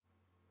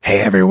Hey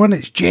everyone,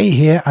 it's Jay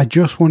here. I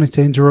just wanted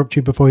to interrupt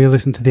you before you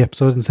listen to the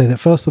episode and say that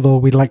first of all,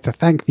 we'd like to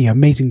thank the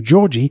amazing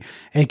Georgie,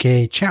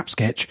 aka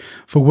Chapsketch,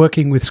 for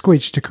working with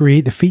Squidge to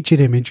create the featured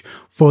image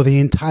for the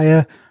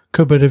entire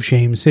Cupboard of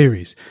Shame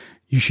series.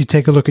 You should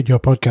take a look at your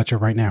podcatcher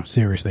right now.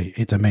 Seriously,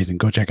 it's amazing.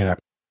 Go check it out.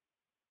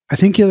 I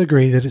think you'll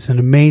agree that it's an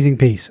amazing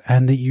piece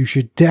and that you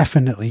should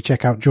definitely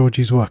check out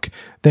Georgie's work.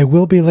 There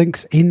will be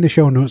links in the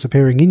show notes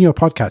appearing in your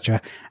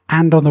podcatcher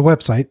and on the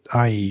website,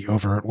 i.e.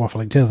 over at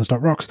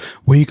wafflingtailors.rocks,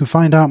 where you can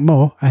find out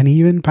more and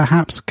even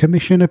perhaps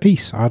commission a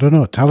piece. I don't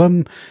know.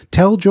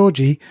 Tell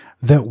Georgie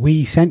that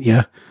we sent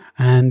you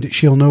and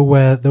she'll know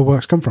where the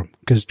work's come from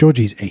because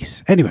Georgie's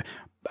ace. Anyway,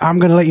 I'm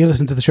going to let you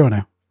listen to the show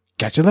now.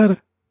 Catch you later.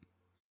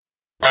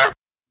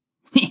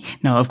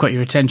 No, I've got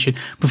your attention.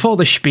 Before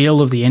the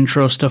spiel of the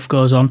intro stuff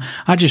goes on,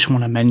 I just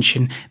want to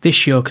mention this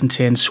show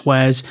contains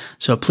swears,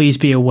 so please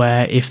be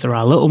aware if there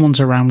are little ones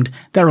around,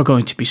 there are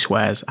going to be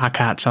swears. I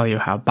can't tell you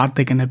how bad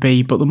they're going to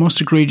be, but the most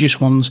egregious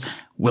ones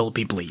will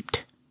be bleeped.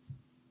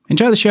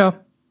 Enjoy the show.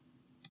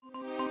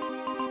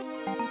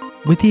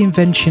 With the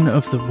invention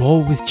of the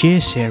Roll with Jay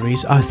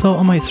series, I thought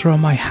I might throw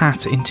my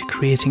hat into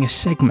creating a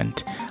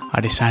segment. I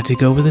decided to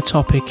go with a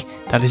topic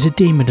that is a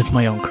demon of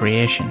my own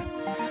creation.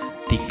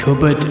 The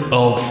Cupboard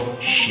of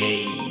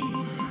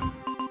Shame.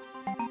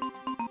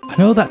 I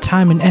know that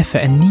time and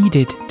effort are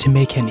needed to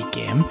make any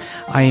game.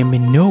 I am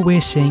in no way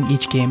saying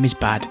each game is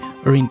bad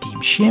or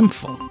indeed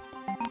shameful.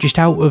 Just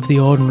out of the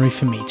ordinary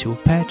for me to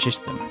have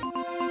purchased them.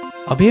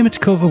 I'll be able to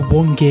cover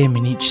one game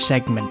in each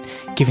segment,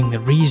 giving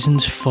the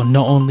reasons for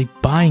not only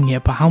buying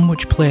it but how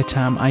much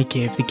playtime I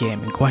gave the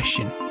game in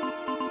question.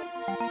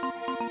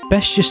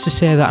 Best just to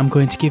say that I'm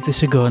going to give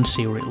this a go and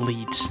see where it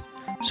leads.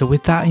 So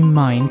with that in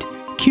mind,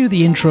 cue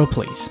the intro,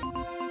 please.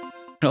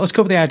 Let's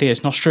go with the idea. It's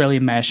an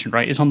Australian merchant,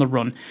 right? He's on the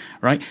run,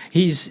 right?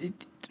 He's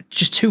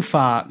just too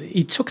far.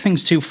 He took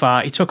things too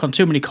far. He took on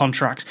too many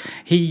contracts.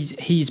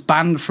 He's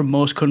banned from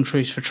most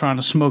countries for trying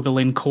to smuggle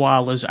in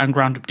koalas and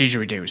ground up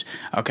didgeridoos,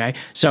 okay?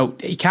 So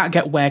he can't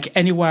get work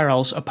anywhere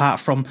else apart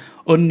from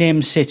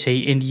unnamed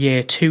city in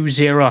year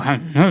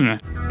 20.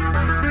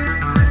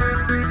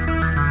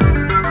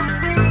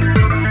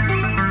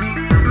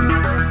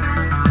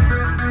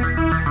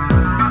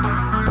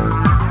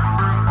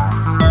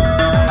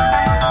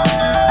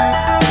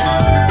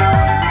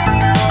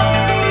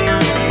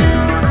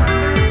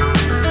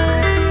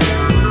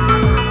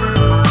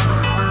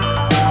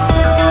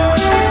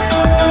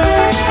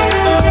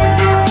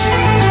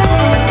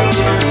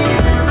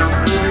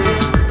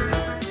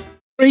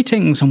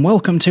 Greetings and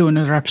welcome to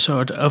another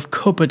episode of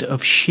Cupboard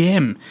of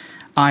Shame.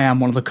 I am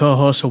one of the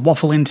co-hosts of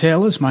Waffling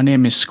Tailors. My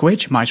name is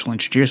Squidge. Might as well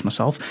introduce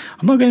myself.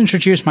 I'm not going to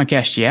introduce my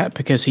guest yet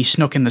because he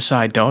snuck in the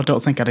side door.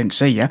 Don't think I didn't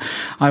see you.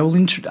 I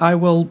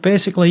will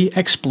basically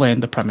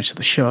explain the premise of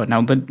the show.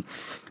 Now, the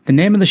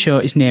name of the show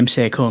is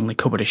namesake only,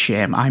 Cupboard of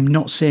Shame. I'm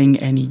not saying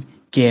any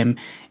game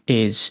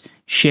is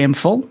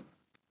shameful.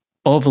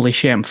 Overly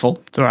shameful.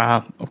 There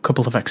are a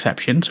couple of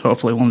exceptions.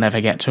 Hopefully we'll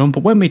never get to them,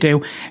 but when we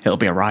do, it'll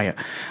be a riot.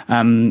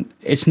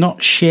 It's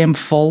not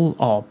shameful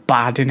or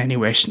bad in any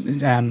way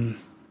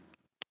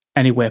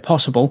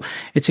possible.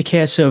 It's a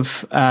case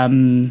of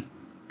the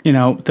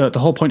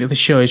whole point of the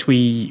show is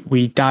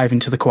we dive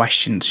into the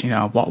questions.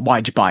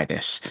 Why'd you buy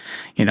this?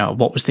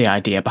 What was the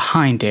idea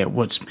behind it?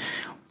 Was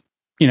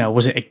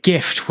it a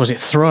gift? Was it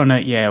thrown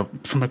at you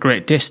from a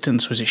great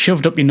distance? Was it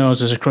shoved up your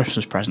nose as a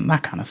Christmas present?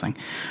 That kind of thing.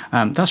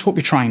 That's what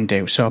we try and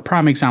do. So a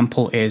prime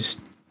example is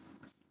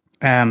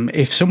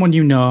if someone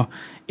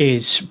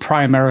is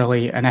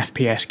primarily an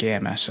FPS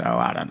gamer, so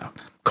I don't know,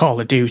 Call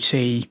of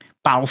Duty,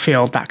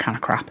 Battlefield, that kind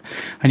of crap,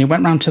 and you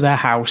went round to their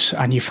house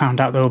and you found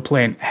out they were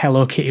playing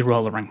Hello Kitty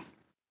Roller Ring.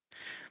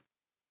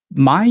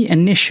 My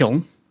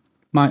initial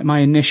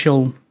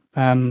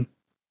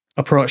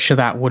approach to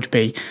that would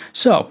be,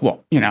 so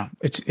what,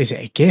 is it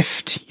a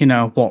gift?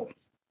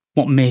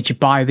 What made you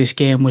buy this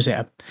game? Was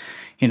it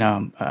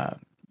a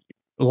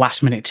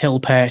last minute till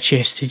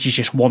purchase? Did you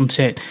just want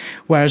it?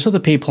 Whereas other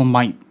people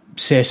might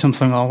say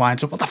something along the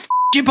lines of, what the f***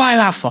 did you buy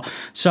that for?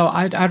 So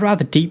I'd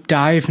rather deep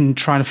dive and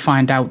try to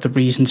find out the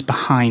reasons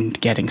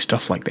behind getting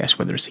stuff like this,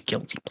 whether it's a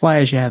guilty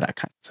pleasure, that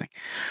kind of thing.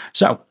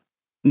 So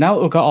now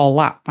that we've got all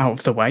that out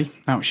of the way,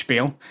 out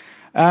spiel,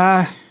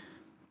 I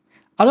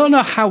don't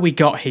know how we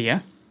got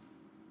here.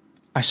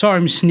 I saw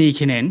him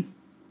sneaking in.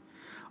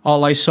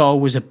 All I saw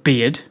was a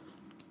beard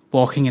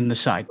walking in the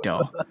side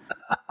door.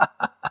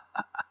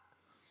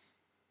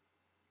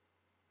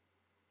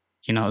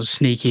 You're not as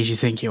sneaky as you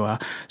think you are.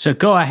 So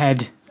go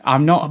ahead.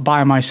 I'm not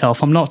by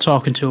myself. I'm not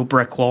talking to a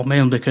brick wall,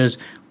 mainly because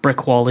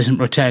brick wall isn't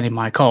returning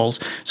my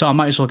calls. So I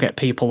might as well get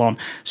people on.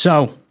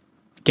 So,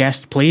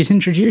 guest, please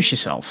introduce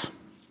yourself.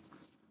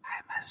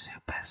 I'm a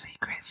super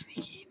secret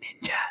sneaky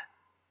ninja.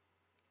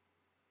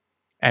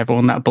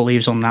 Everyone that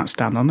believes on that,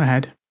 stand on the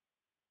head.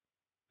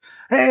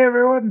 Hey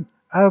everyone.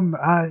 I'm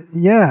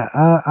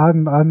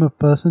a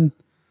person.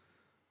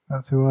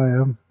 That's who I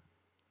am.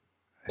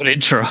 Good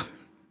intro.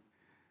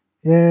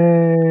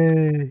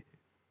 Yay.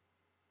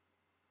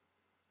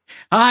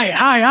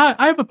 Hi,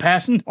 I'm a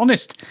person.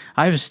 Honest.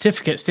 I have a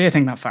certificate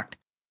stating that fact.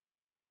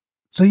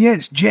 So yeah,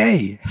 it's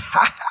Jay.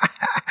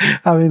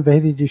 I've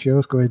invaded your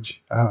show, Squidge.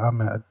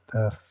 I'm a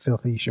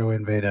filthy show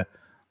invader.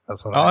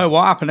 That's what I am.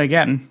 What happened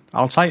again?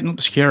 I'll tighten up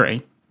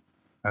security.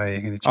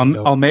 You're gonna change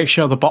I'll make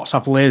sure the bots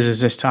have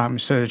lasers this time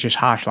instead of just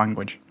harsh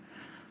language.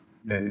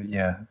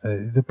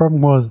 The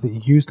problem was that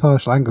you used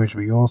harsh language,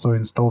 but you also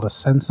installed a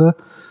sensor,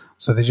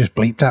 so they just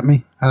bleeped at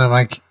me. And I'm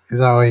like,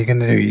 is that what you're going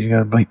to do?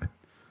 You're going to bleep?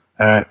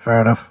 All right,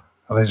 fair enough.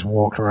 And I just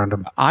walked around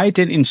them. I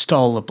didn't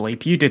install the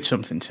bleep. You did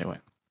something to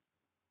it.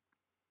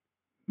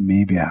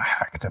 Maybe I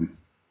hacked him.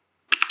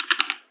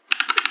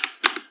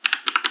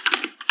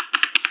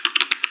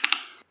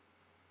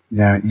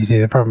 Yeah, you see,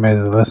 the problem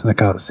is the listener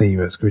can't see,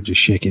 but Squidge is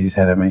shaking his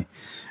head at me.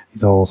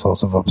 He's all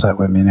sorts of upset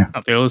with me now.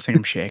 Not the other thing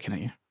I'm shaking at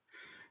you.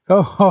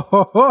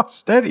 Oh,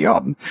 steady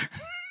on.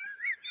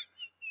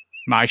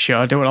 My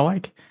show, do what I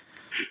like.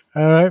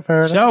 All right, fair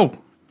enough. So,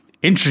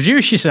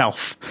 introduce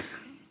yourself.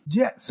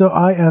 Yeah, so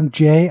I am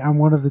Jay. I'm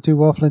one of the two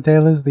Waffling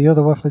Tailors. The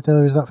other Waffling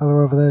Tailor is that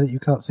fellow over there that you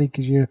can't see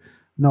because you're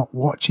not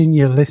watching,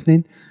 you're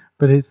listening.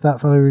 But it's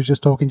that fellow who was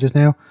just talking just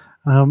now.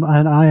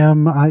 And I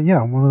am,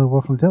 I'm one of the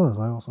Waffling Tailors.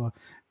 I also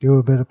do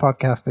a bit of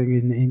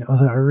podcasting in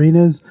other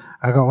arenas.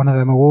 I got one of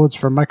them awards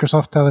from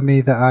Microsoft telling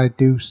me that I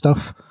do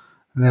stuff.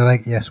 And they're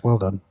like, yes, well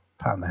done.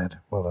 Pat on the head.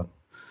 Well done.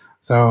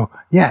 So,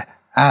 yeah,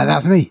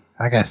 that's me,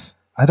 I guess.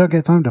 I don't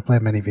get time to play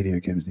many video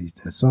games these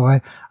days. So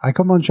I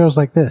come on shows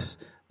like this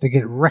to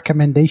get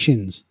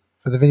recommendations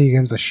for the video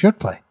games I should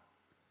play.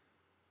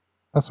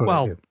 That's what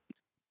I do.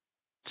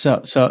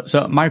 So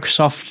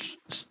Microsoft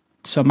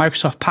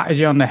patted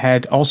you on the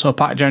head, also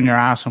patted you on your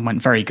ass and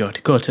went, very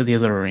good. Go to the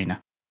other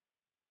arena.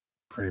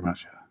 Pretty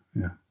much,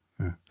 yeah.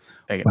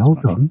 Well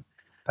done.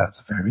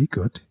 That's very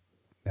good.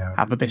 Now,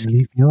 have a biscuit.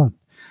 Leave me alone.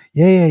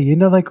 Yeah. You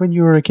know, like when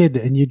you were a kid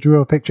and you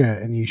drew a picture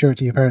and you show it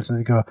to your parents and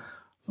they go,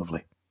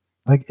 lovely.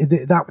 Like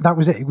that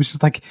was it. It was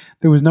just like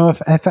there was no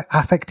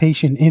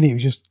affectation in it. It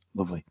was just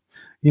lovely.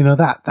 You know,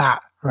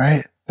 that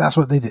right? That's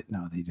what they did.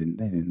 No, they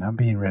didn't. I'm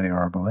being really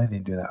horrible. They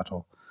didn't do that at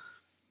all.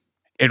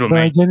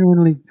 I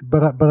genuinely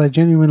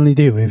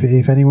do.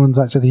 If anyone's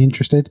actually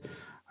interested,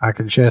 I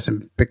can share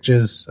some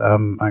pictures. I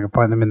can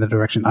point them in the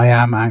direction. I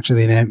am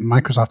actually a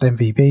Microsoft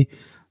MVP,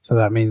 so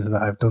that means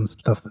that I've done some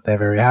stuff that they're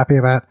very happy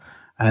about,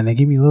 and they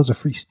give me loads of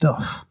free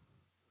stuff.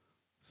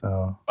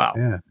 So, wow,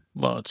 yeah,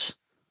 loads,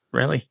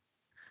 really?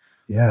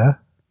 Yeah,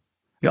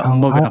 you got a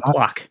mug and a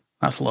plaque.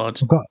 That's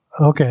loads. I've got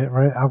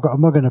a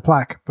mug and a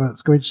plaque, but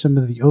Squidge, some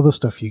of the other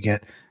stuff you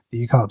get that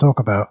you can't talk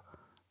about,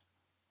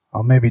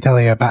 I'll maybe tell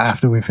you about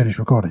after we finish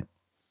recording.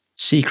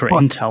 Secret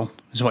intel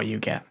is what you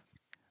get.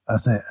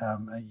 That's it.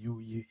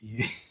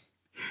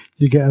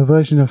 You get a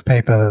version of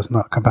paper that's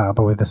not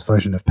compatible with this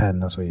version of pen.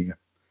 That's what you get.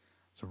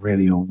 It's a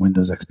really old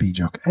Windows XP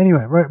joke.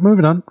 Anyway, right,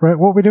 moving on. Right,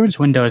 what are we doing? It's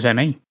Windows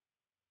ME.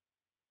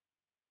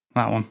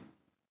 That one.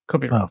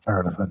 Could be wrong. Oh,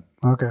 fair enough then.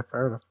 Okay,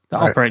 fair enough. The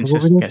operating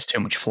system gets too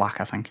much flack,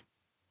 I think.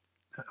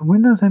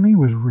 Windows ME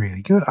was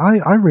really good.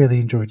 I really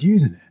enjoyed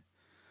using it.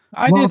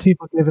 A lot of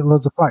people gave it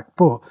loads of flack,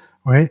 but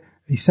right,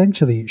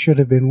 essentially it should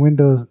have been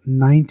Windows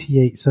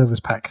 98 Service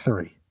Pack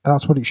 3.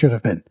 That's what it should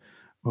have been.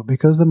 But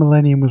because the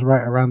Millennium was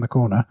right around the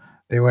corner,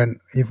 they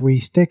went, if we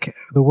stick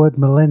the word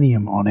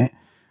Millennium on it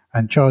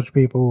and charge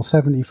people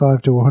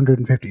 $75 to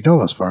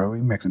 $150 for it, we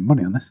can make some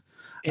money on this.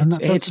 And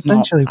that's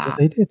essentially what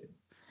they did.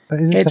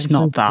 It's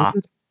not that.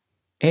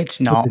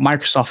 It's not.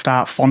 Microsoft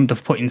are fond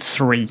of putting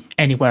 3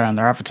 anywhere on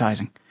their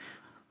advertising.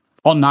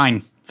 Or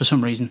 9, for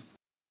some reason.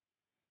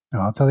 No,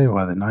 I'll tell you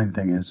why the 9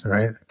 thing is,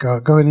 right?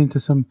 Going into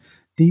some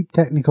deep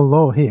technical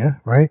lore here,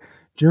 right?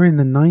 During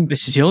the 90s...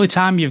 This is the only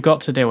time you've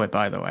got to do it,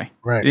 by the way.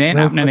 Right. It ain't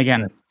happening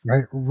again.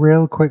 Right?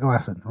 Real quick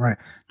lesson, right?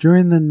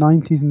 During the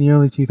 90s and the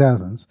early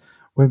 2000s,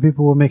 when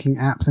people were making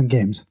apps and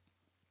games,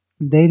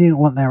 they didn't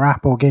want their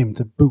app or game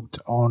to boot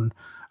on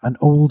an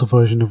old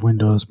version of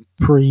Windows,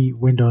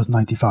 pre-Windows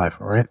 95,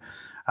 right?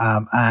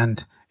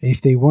 And if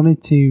they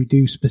wanted to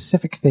do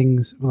specific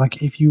things,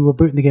 like if you were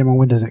booting the game on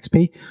Windows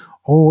XP,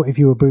 or if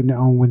you were booting it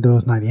on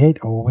Windows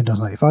 98 or Windows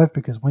 95,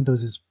 because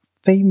Windows is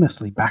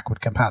famously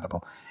backward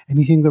compatible.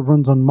 Anything that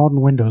runs on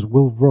modern Windows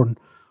will run,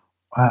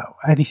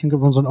 anything that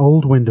runs on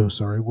old Windows,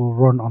 will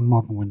run on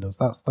modern Windows.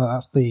 That's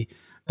the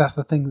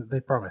thing that they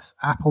promise.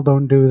 Apple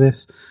don't do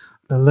this.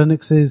 The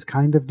Linuxes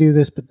kind of do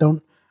this, but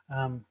don't.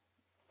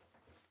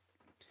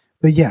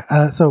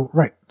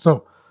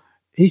 So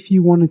if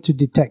you wanted to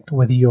detect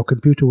whether your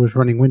computer was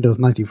running Windows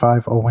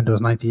 95 or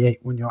Windows 98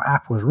 when your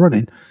app was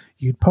running,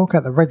 you'd poke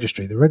at the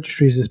registry. The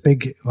registry is this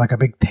big, like a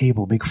big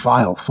table, big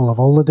file full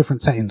of all the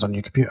different settings on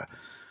your computer.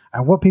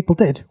 And what people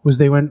did was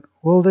they went,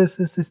 well, there's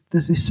this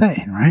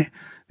setting, right?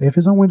 If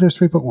it's on Windows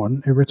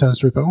 3.1, it returns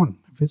 3.1.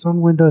 If it's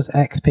on Windows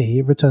XP,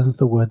 it returns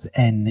the words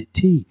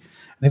NT.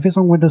 And if it's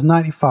on Windows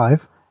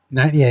 95,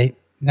 98,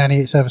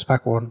 98 Service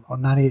Pack 1, or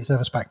 98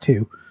 Service Pack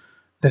 2,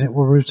 then it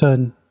will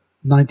return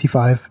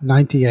 95,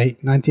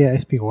 98,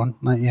 98 SP1,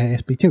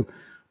 98 SP2.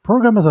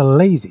 Programmers are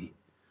lazy.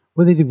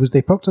 What they did was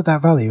they poked at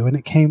that value and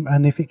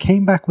if it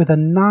came back with a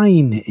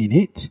 9 in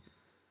it,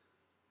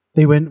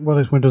 they went, well,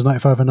 it's Windows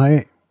 95 and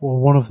 98, or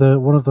one of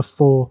the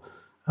 4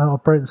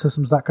 operating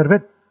systems that could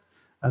have been.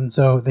 And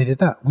so they did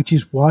that, which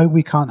is why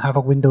we can't have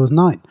a Windows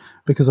 9.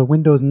 Because a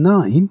Windows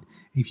 9,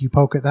 if you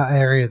poke at that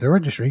area of the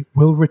registry,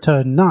 will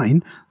return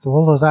 9. So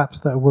all those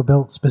apps that were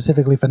built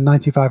specifically for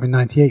 95 and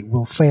 98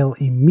 will fail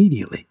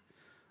immediately.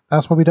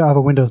 That's why we don't have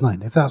a Windows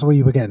 9, if that's what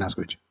you were getting at,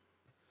 Squidge.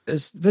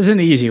 There's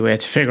an easy way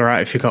to figure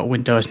out if you've got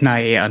Windows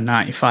 98 or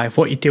 95.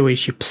 What you do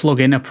is you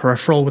plug in a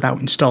peripheral without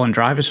installing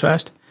drivers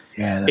first.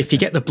 Yeah. If you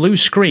get the blue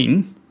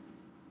screen,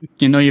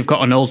 you know you've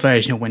got an old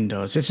version of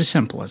Windows. It's as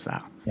simple as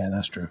that. Yeah,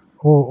 that's true.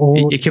 Or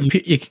Bill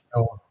Gates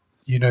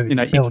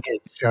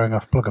showing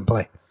off plug and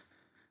play.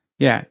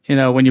 Yeah,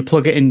 when you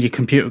plug it in, your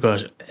computer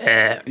goes,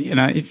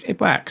 it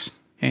works.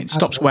 It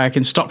stops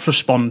working, stops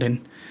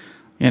responding.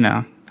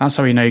 That's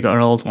how you know you got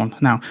an old one.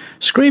 Now,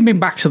 screaming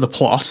back to the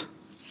plot.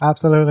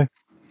 Absolutely.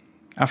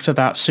 After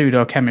that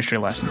pseudo chemistry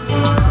lesson.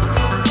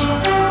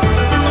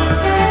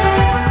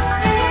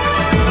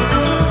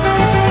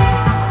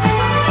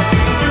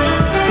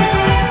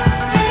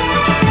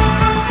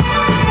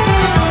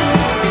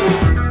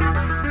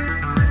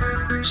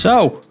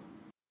 So,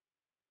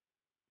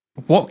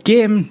 what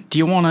game do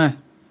you want to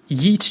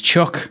yeet,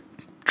 chuck,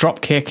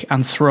 drop kick,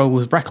 and throw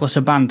with reckless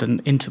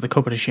abandon into the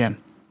cupboard of shame?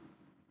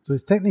 So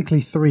it's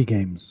technically 3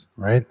 games,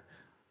 right?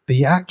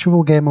 The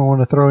actual game I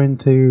want to throw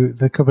into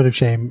the cupboard of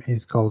shame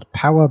is called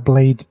Power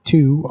Blade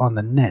 2 on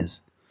the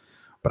NES.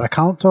 But I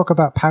can't talk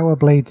about Power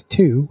Blade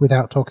 2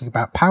 without talking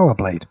about Power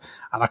Blade.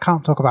 And I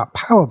can't talk about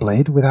Power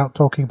Blade without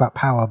talking about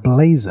Power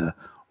Blazer.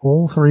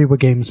 All 3 were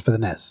games for the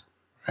NES,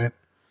 right?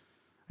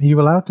 Are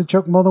you allowed to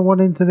chuck more than one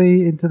into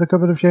the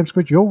cupboard of shame,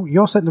 Squidge?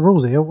 You're setting the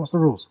rules here. What's the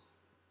rules?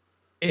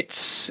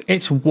 It's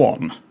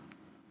 1.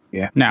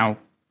 Yeah. Now,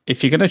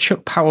 if you're going to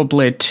chuck Power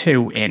Blade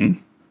 2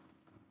 in,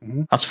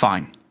 that's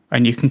fine.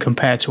 And you can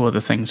compare to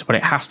other things, but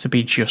it has to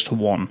be just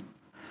 1.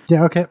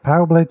 Yeah, okay.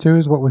 Power Blade 2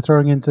 is what we're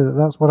throwing into.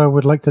 That's what I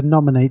would like to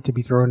nominate to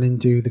be thrown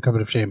into the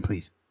cupboard of shame,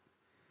 please.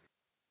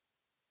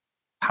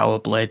 Power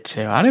Blade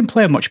 2. I didn't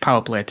play much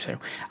Power Blade 2.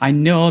 I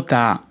know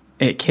that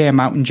it came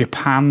out in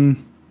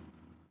Japan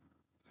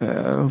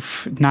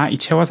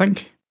 92, I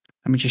think.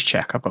 Let me just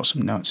check. I've got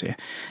some notes here.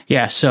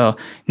 Yeah, so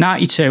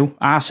 92,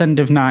 arse end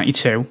of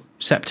 92,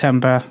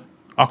 September,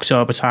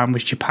 October time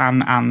was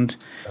Japan and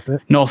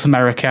North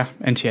America,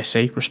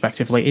 NTSC,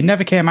 respectively. It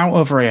never came out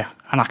over here,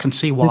 and I can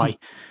see why.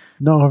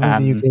 Not over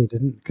in the UK,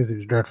 didn't, because it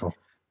was dreadful.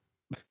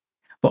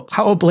 But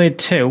Power Blade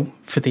 2,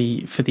 for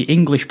the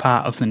English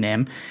part of the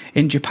name,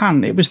 in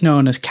Japan it was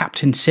known as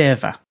Captain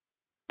Saver,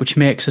 which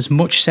makes as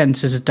much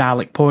sense as a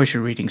Dalek poetry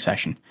reading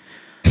session.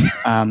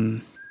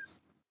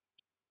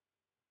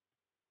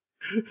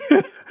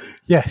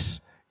 Yes,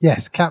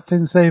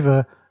 Captain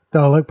Saver,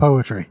 Dalek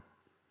poetry.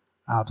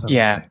 Absolutely.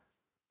 Yeah.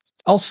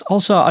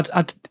 Also,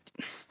 I'd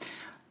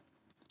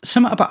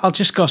something about. I'll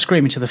just go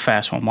screaming to the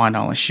first one. Why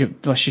not? Let's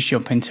just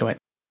jump into it.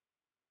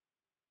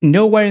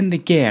 Nowhere in the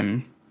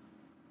game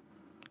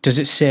does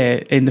it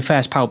say, in the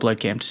first Power Blade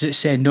game, does it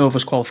say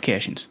Nova's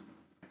qualifications.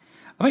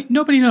 I mean,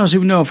 nobody knows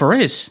who Nova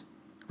is,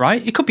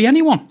 right? It could be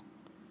anyone.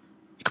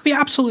 It could be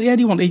absolutely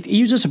anyone. He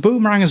uses a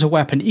boomerang as a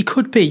weapon. He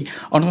could be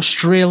an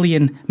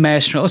Australian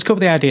mercenary. Let's go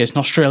with the idea. It's an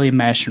Australian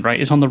mercenary, right?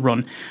 He's on the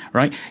run,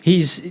 right?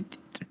 He's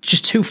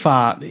just too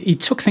far. He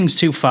took things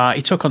too far.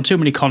 He took on too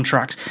many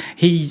contracts.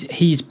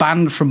 He's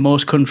banned from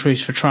most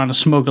countries for trying to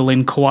smuggle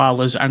in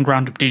koalas and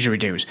ground up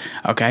didgeridoos.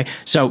 Okay,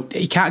 so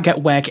he can't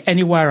get work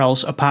anywhere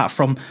else apart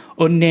from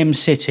unnamed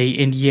city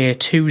in year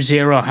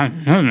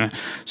 20.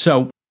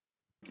 So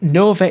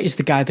Nova is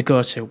the guy to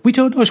go to. We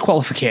don't know his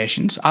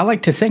qualifications. I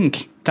like to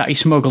think that he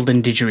smuggled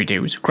in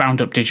didgeridoos,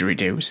 ground up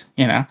didgeridoos.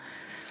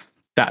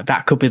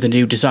 That could be the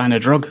new designer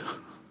drug.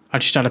 I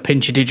just had a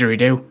pinch of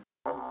didgeridoo.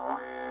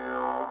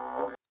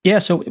 Yeah,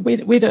 so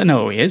we don't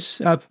know who he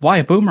is. Why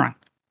a boomerang?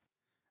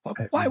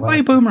 Why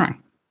a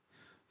boomerang?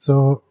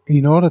 So,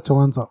 in order to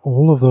answer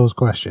all of those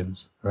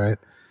questions, right?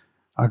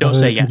 Don't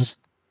say yes.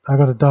 I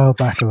got to dial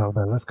back a little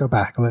bit. Let's go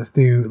back. Let's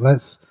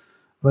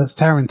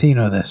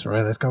Tarantino this,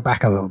 right? Let's go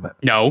back a little bit.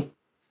 No.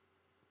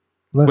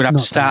 We'd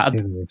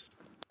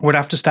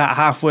have to start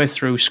halfway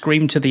through,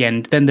 scream to the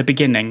end, then the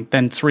beginning,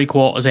 then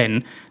 3/4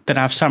 in, then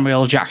have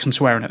Samuel L. Jackson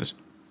swearing at us.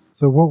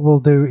 So what we'll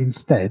do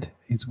instead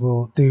is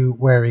we'll do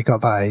where he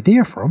got that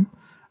idea from,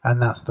 and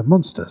that's the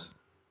Munsters.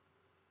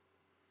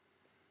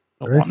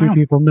 Very few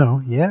people know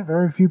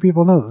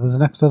that there's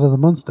an episode of the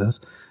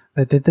Munsters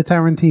that did the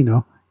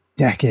Tarantino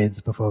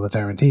decades before the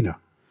Tarantino.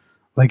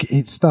 Like,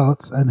 it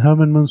starts and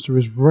Herman Munster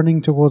is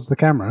running towards the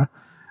camera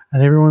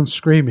and everyone's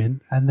screaming,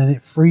 and then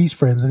it freeze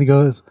frames and he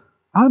goes,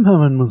 "I'm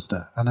Herman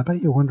Munster." And I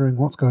bet you're wondering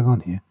what's going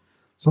on here.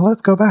 So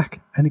let's go back.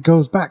 And it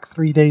goes back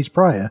 3 days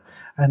prior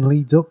and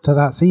leads up to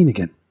that scene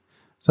again.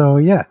 So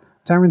yeah,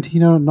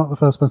 Tarantino, not the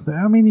first person.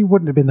 I mean, he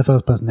wouldn't have been the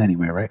first person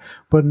anyway, right?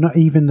 But not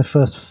even the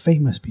first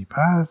famous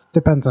people.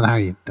 Depends on how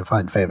you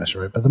define famous,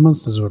 right? But the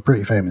Munsters were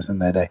pretty famous in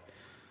their day.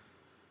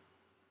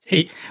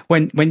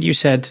 When you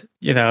said,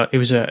 it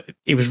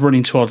was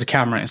running towards the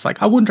camera, it's like,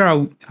 I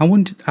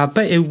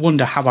bet you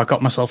wonder how I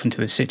got myself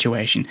into this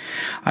situation.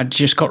 I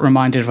just got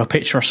reminded of a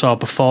picture I saw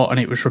before, and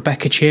it was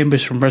Rebecca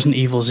Chambers from Resident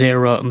Evil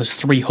 0, and there's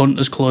 3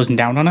 hunters closing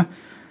down on her.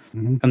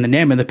 And the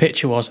name of the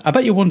picture was, I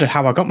bet you wondered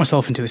how I got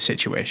myself into this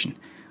situation.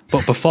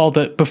 But before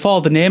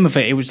the name of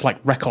it, it was like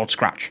record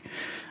scratch.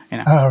 You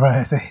know. Oh, right,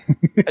 I see.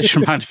 It just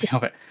reminded me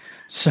of it.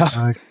 So,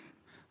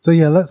 so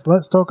yeah,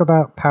 let's talk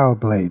about Power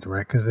Blade,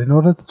 right? Because in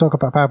order to talk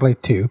about Power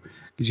Blade 2,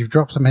 because you've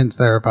dropped some hints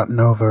there about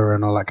Nova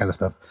and all that kind of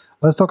stuff,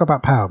 let's talk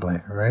about Power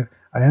Blade, right?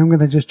 I am going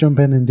to just jump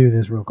in and do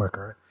this real quick,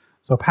 right?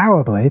 So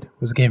Power Blade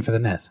was a game for the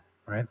NES,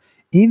 right?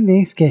 In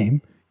this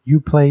game, you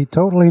play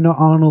totally not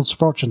Arnold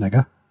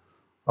Schwarzenegger,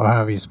 or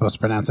however you're supposed to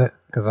pronounce it,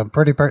 because I'm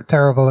pretty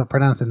terrible at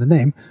pronouncing the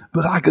name,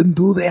 but I can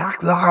do the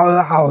act,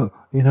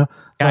 you know?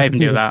 So I even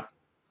do that.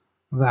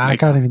 I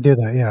can't even do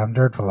that. Yeah, I'm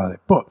dreadful at it.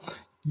 But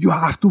you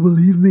have to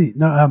believe me.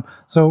 No,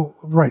 so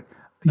right,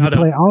 you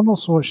play Arnold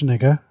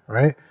Schwarzenegger,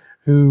 right?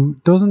 Who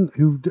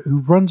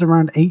runs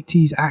around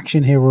 80s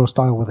action hero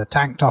style with a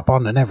tank top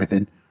on and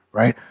everything,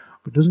 right?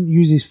 But doesn't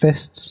use his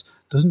fists,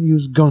 doesn't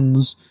use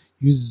guns,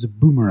 uses a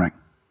boomerang,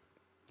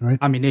 right?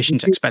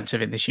 Ammunition's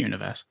expensive in this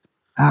universe.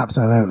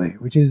 Absolutely,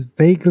 which is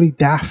vaguely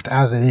daft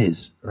as it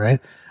is, right?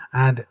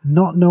 And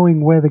not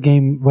knowing where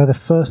the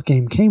first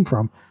game came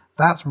from,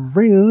 that's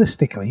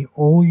realistically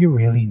all you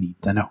really need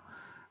to know,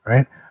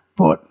 right?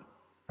 But,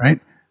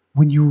 right,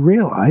 when you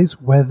realize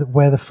where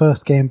the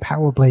first game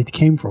Power Blade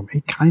came from,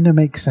 it kind of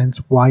makes sense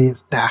why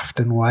it's daft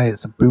and why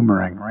it's a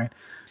boomerang, right?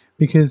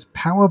 Because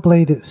Power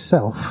Blade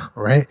itself,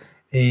 right,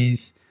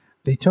 is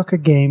they took a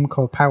game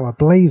called Power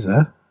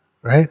Blazer,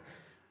 right,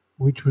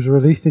 which was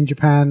released in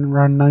Japan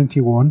around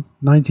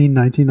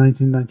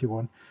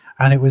 1991,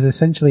 and it was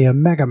essentially a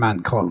Mega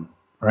Man clone,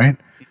 right?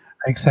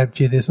 Except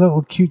you're this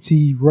little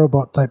cutesy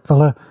robot type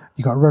fella.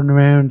 You got to run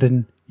around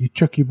and you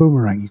chuck your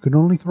boomerang. You can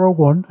only throw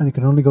one, and it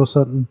can only go a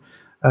certain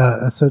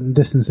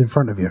distance in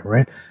front of you,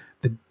 right?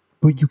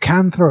 But you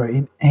can throw it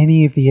in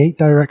any of the 8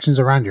 directions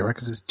around you, right?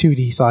 Because it's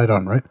 2D side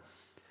on, right?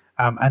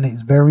 And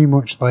it's very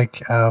much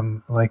like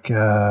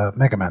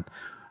Mega Man.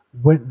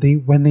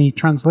 When the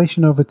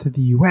translation over to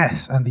the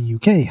US and the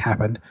UK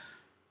happened,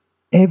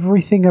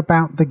 everything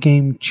about the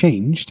game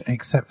changed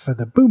except for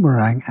the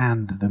boomerang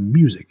and the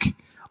music.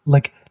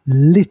 Like,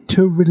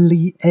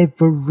 literally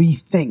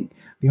everything.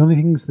 The only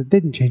things that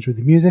didn't change were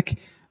the music,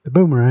 the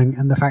boomerang,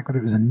 and the fact that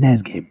it was a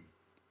NES game.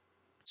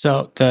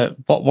 So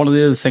one of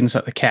the other things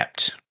that they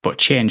kept but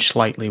changed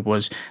slightly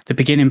was the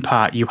beginning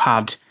part. You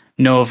had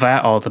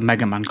Nova, or the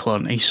Mega Man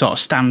clone. He sort of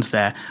stands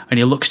there and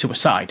he looks to a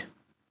side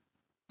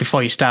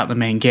before you start the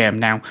main game.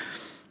 Now,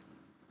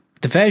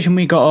 the version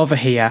we got over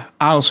here,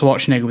 Arnold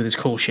Schwarzenegger with his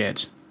cool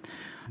shades.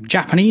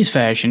 Japanese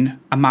version,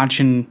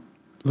 imagine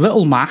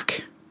Little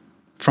Mac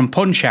from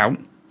Punch-Out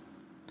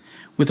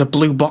with a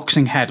blue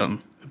boxing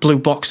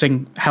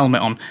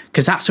helmet on,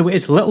 because that's who it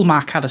is. Little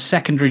Mac had a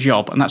secondary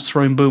job, and that's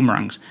throwing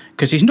boomerangs,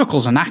 because his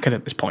knuckles are knackered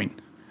at this point.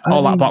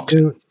 All that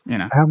boxing, you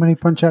know. How many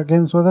Punch-Out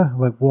games were there?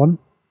 Like 1?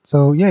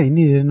 So, yeah, he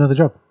needed another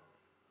job.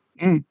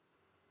 Mm.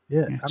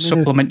 Yeah.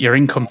 Supplement your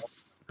income.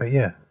 But,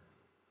 yeah.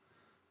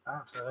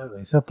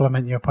 Absolutely.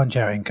 Supplement your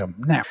Punch-Out income.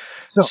 Now,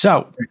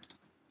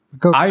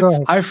 go ahead.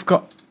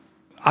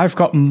 I've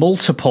got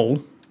multiple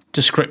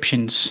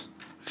descriptions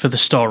for the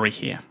story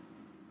here,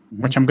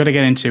 which I'm going to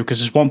get into because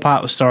there's one part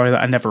of the story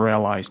that I never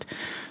realised.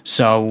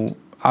 So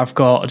I've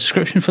got a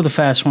description for the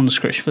first one,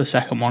 description for the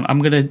second one. I'm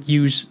going to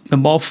use the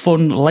more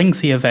fun,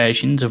 lengthier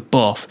versions of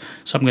both.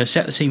 So I'm going to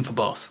set the scene for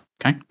both.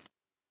 Okay?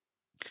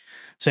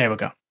 So here we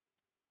go.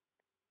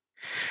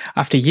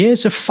 After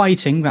years of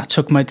fighting that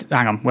took my...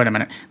 Hang on, wait a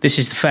minute. This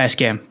is the first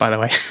game, by the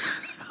way.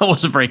 That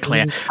wasn't very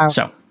clear.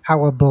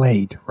 Power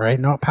Blade, right?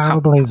 Not Power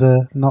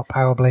Blazer, not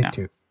Power Blade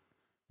 2.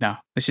 No,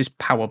 this is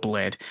Power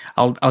Blade.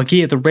 I'll give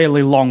you the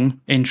really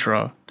long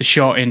intro, the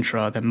short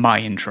intro, then my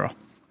intro.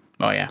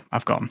 Oh yeah,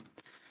 I've got them.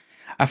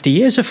 After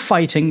years of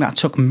fighting that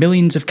took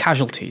millions of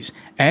casualties,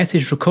 Earth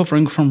is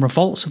recovering from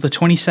revolts of the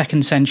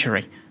 22nd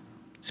century.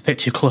 It's a bit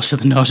too close to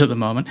the nose at the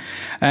moment.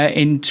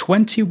 In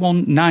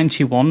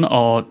 2191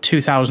 or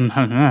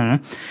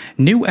 2000,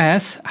 New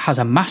Earth has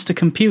a master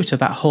computer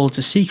that holds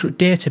a secret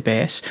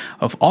database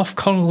of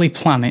off-colony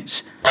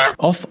planets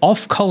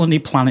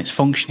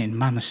functioning.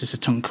 Man, this is a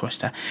tongue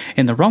twister.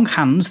 In the wrong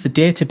hands, the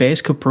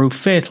database could prove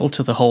fatal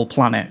to the whole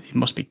planet. It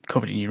must be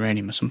covered in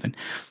uranium or something.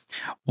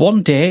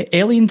 One day,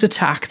 aliens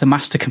attack the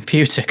master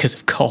computer, because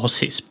of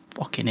course it's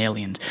fucking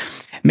aliens,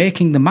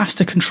 making the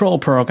master control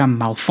program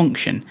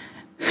malfunction.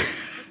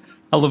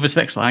 I love this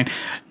next line.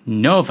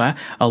 Nova,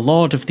 a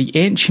lord of the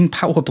ancient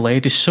Power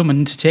Blade, is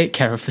summoned to take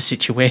care of the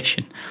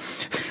situation.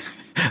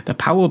 The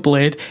Power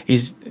Blade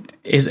is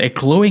a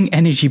glowing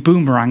energy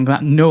boomerang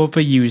that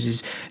Nova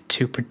uses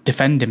to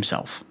defend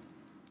himself.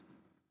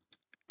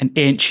 An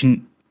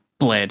ancient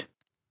blade.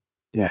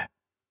 Yeah.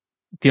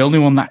 The only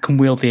one that can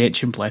wield the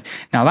ancient blade.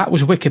 Now, that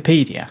was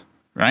Wikipedia,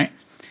 right?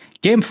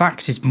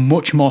 GameFAQs is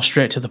much more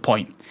straight to the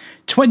point.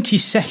 20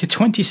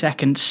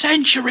 second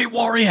Century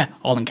Warrior,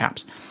 all in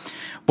caps.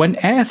 When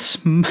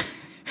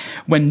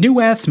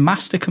New Earth's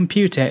master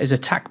computer is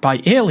attacked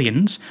by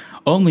aliens,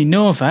 only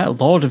Nova,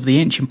 Lord of the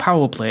Ancient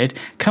Power Blade,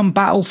 can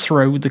battle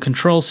through the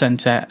control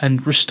center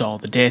and restore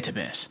the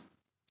database.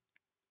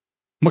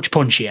 Much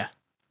punchier,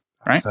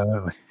 right?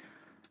 Absolutely.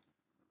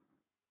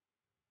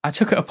 I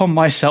took it upon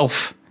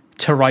myself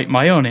to write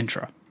my own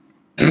intro.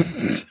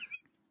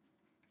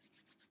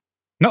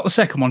 Not the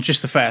second one,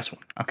 just the first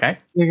one, okay?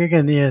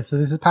 Again, yeah, so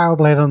this is Power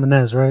Blade on the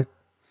NES, right?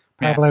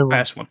 Power Blade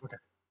first one. Okay.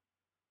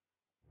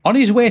 On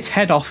his way to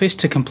head office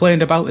to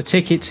complain about the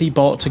tickets he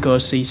bought to go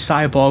see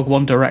Cyborg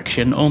One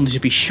Direction, only to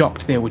be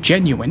shocked they were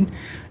genuine,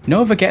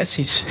 Nova gets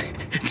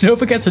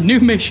a new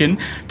mission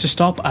to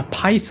stop a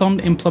Python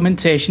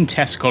implementation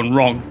test gone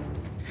wrong.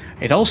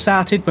 It all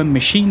started when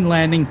machine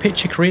learning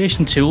picture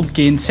creation tool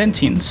gained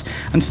sentience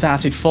and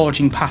started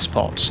forging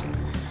passports.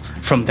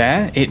 From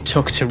there, it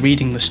took to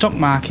reading the stock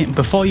market, and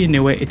before you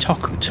knew it, it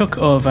took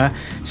over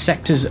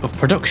sectors of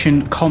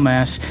production,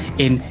 commerce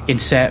in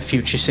insert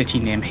future city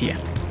name here.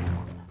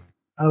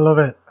 I love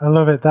it.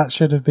 That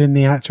should have been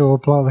the actual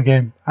plot of the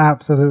game.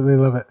 Absolutely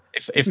love it.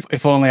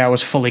 If only I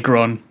was fully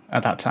grown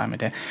at that time of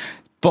day.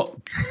 But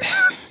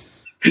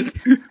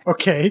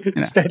okay,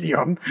 steady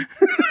on.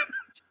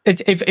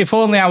 if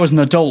only I was an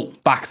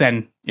adult back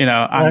then, and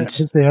I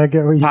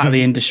get what you part mean. of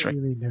the industry.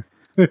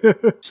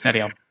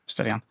 Steady on.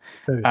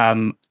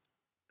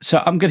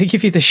 So I'm going to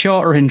give you the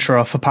shorter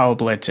intro for Power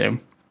Blade 2.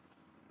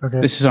 Okay.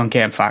 This is on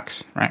Game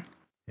Facts, right?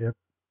 Yep.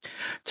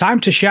 Time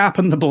to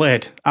sharpen the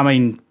blade. I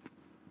mean,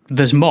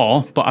 there's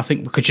more, but I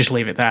think we could just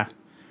leave it there.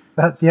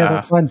 That's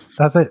fine.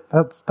 That's it.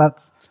 That's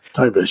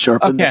time to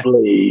sharpen the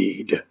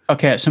blade.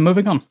 Okay, so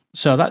moving on.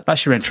 So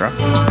that's your intro.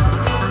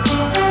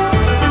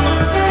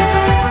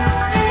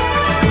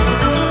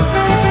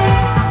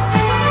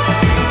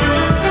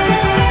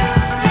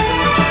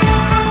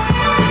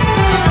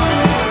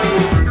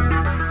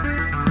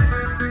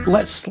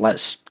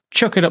 Let's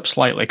chuck it up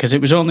slightly because it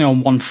was only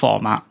on one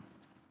format.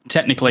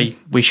 Technically,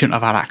 we shouldn't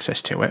have had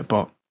access to it,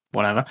 but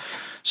whatever.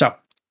 So,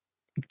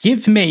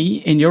 give me,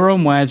 in your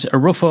own words, a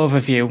rough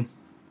overview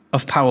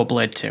of Power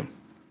Blade 2.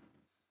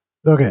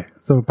 Okay,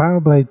 so Power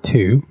Blade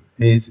 2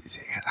 is...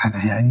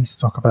 I need to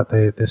talk about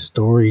the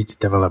story to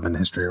development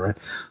history, right?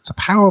 So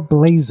Power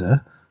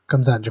Blazer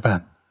comes out in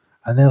Japan,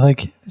 and they're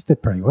like, this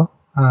did pretty well.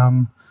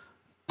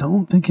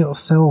 Don't think it'll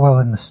sell well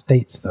in the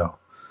States, though.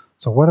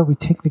 So why don't we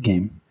take the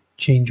game,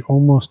 change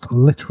almost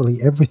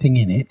literally everything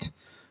in it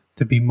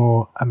to be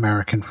more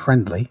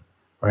American-friendly,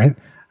 right?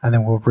 And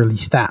then we'll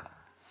release that.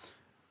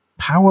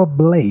 Power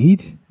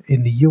Blade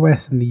in the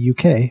US and the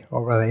UK,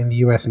 or rather in the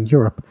US and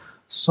Europe,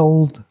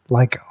 sold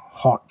like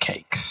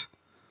hotcakes.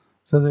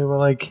 So they were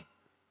like,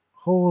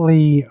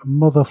 holy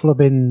mother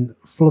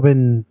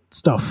flubbin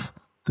stuff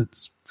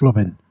that's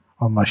flubbing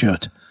on my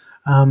shirt.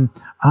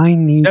 I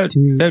need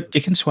to...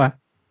 You can swear.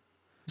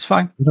 It's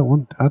fine.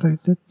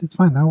 It's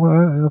fine.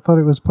 I thought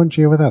it was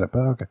punchier without it, but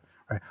okay.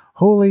 Right.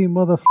 Holy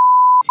mother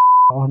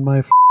on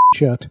my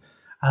shirt.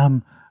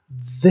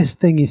 This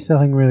thing is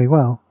selling really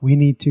well. We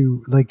need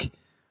to,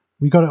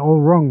 we got it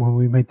all wrong when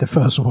we made the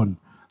first one.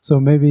 So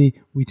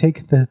maybe we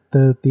take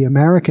the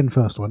American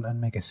first one and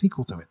make a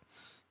sequel to it.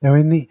 Now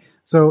in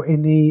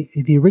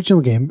the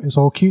original game, it's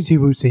all cutesy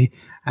wootsy,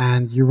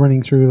 and you're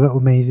running through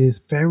little mazes,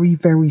 very,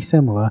 very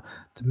similar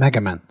to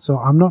Mega Man. So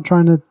I'm not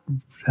trying to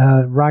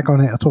rag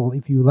on it at all.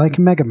 If you like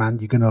Mega Man,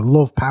 you're going to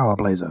love Power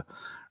Blazer,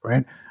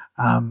 right?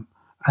 And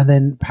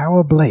then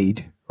Power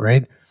Blade,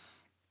 right?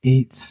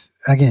 It's,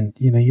 again,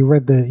 you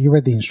read the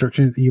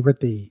instruction, you read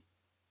the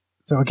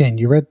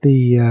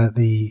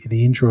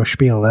intro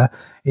spiel there.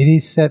 It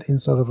is set in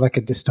sort of like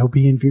a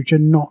dystopian future,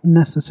 not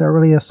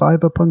necessarily a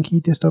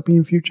cyberpunky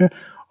dystopian future,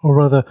 or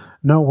rather,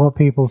 not what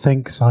people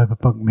think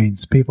cyberpunk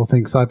means. People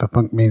think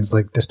cyberpunk means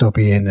like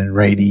dystopian and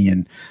rainy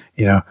and,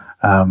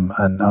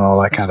 and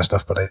all that kind of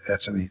stuff, but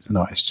it's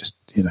not. It's just,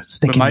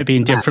 sticking. It might be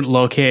in different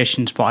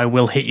locations, but I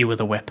will hit you with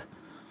a whip.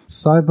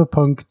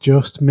 Cyberpunk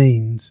just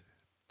means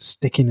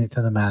sticking it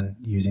to the man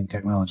using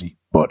technology.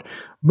 But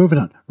moving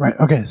on, right?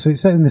 Okay, so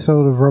it's set in this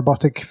sort of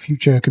robotic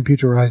future,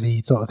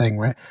 computerized sort of thing,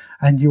 right?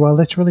 And you are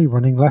literally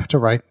running left to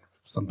right,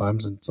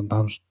 sometimes, and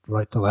sometimes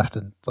right to left,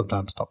 and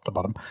sometimes top to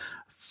bottom,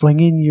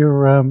 flinging your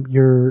rang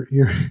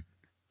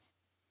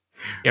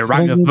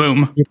of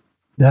boom.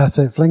 That's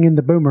it, flinging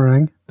the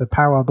boomerang, the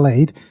Power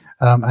Blade,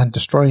 and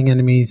destroying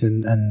enemies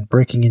and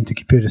breaking into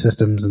computer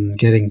systems and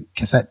getting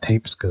cassette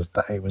tapes, because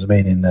it was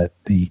made in the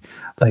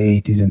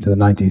late 80s into the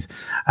 90s,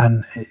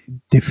 and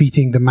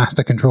defeating the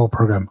Master Control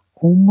program.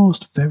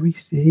 Almost very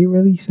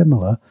eerily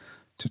similar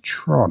to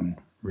Tron,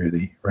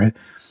 really, right?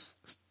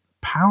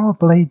 Power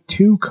Blade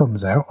 2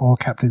 comes out, or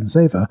Captain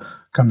Saver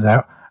comes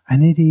out,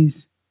 and it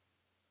is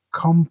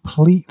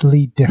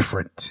completely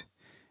different.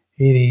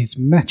 It is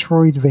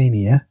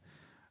Metroidvania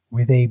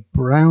with a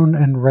brown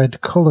and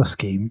red color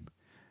scheme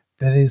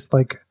that is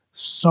like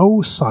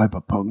so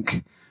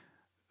cyberpunk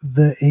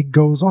that it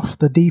goes off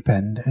the deep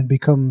end and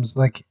becomes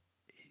like,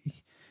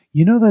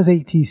 those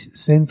 80s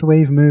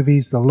synthwave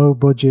movies, the low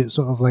budget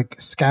sort of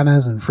like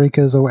Scanners and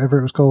Freakers or whatever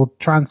it was called,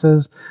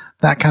 Trances,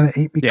 that kind of,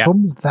 it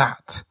becomes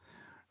that,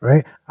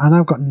 right? And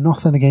I've got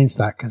nothing against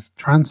that, because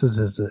Trances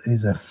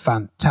is a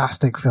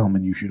fantastic film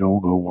and you should all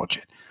go watch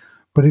it.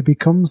 But it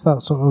becomes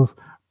that sort of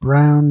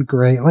brown,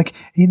 grey, like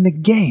in the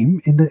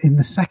game, in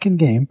the second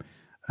game,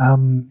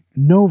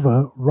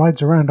 Nova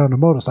rides around on a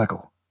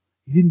motorcycle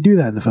He didn't do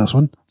that in the first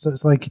one. So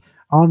it's like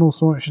Arnold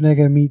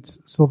Schwarzenegger meets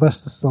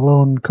Sylvester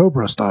Stallone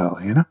Cobra style,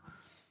 you know?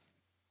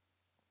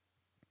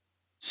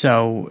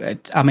 So,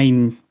 I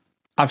mean,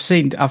 I've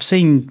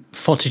seen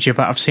footage of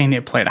it. I've seen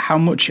it played. How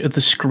much of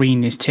the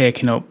screen is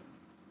taken up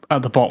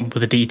at the bottom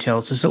with the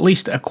details? There's at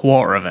least a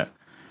quarter of it.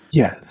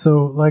 Yeah,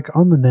 so like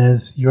on the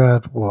NES, you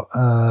had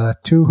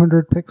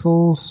 200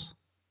 pixels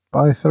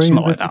by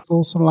 300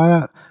 pixels, something like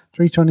that.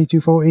 320,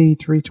 240,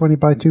 320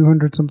 by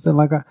 200, something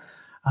like that.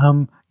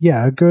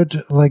 Yeah, a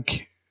good,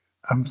 like,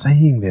 I'm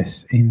saying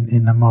this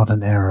in the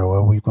modern era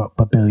where we've got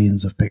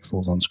billions of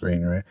pixels on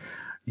screen, right?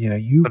 You know,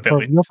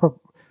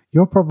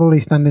 you're probably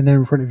standing there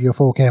in front of your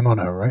 4K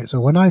monitor, right? So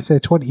when I say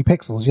 20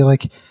 pixels, you're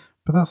like,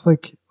 but that's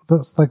like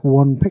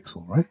 1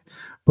 pixel, right?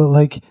 But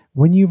like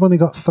when you've only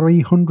got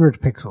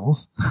 300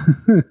 pixels,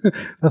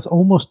 that's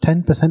almost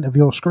 10% of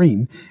your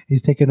screen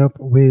is taken up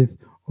with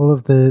all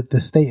of the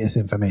status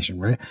information,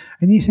 right?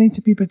 And you're saying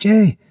to me, but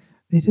Jay,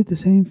 they did the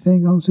same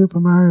thing on Super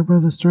Mario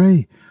Brothers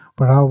 3.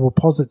 But I will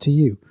posit to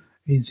you,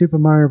 in Super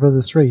Mario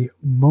Brothers 3,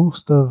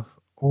 most of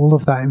all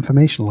of that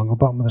information along the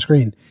bottom of the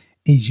screen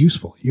is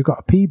useful. You've got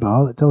a P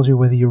bar that tells you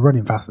whether you're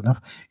running fast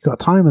enough. You've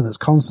got a timer that's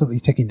constantly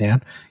ticking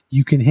down.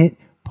 You can hit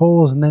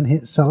pause and then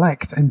hit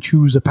select and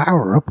choose a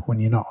power up when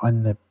you're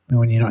in the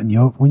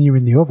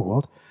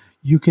overworld.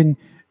 You can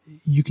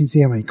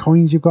see how many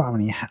coins you've got,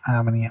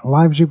 how many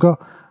lives you've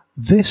got.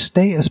 This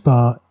status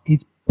bar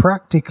is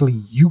practically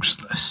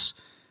useless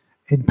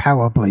in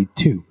Power Blade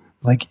 2.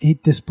 Like,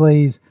 it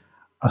displays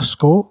a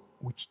score,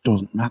 which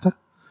doesn't matter,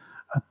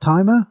 a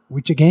timer,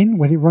 which again,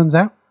 when it runs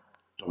out,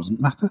 doesn't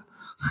matter.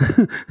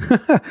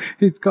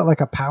 It's got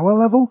like a power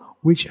level,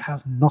 which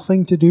has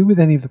nothing to do with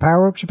any of the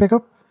power ups you pick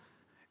up.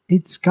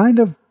 It's kind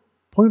of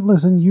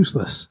pointless and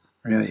useless,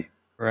 really.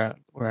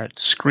 We're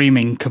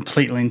screaming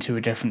completely into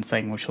a different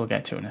thing, which we'll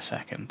get to in a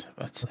second.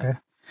 But okay.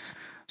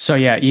 So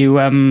yeah, you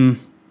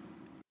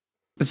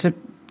it's a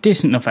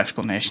decent enough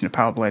explanation of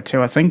Power Blade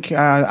 2. I think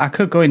I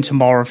could go into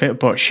more of it,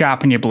 but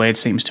sharpen your blade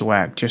seems to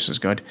work just as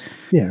good.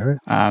 Yeah.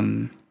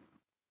 Right.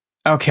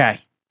 Okay,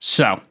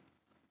 so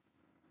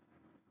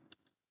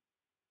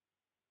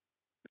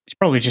it's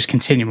probably just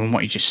continuing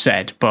what you just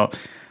said, but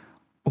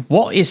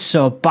what is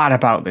so bad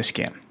about this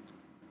game?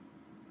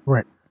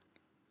 Right.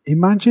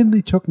 Imagine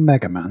they took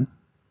Mega Man,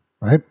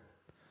 right,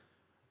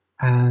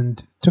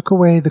 and took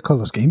away the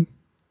color scheme,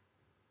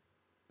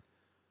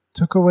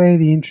 took away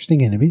the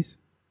interesting enemies,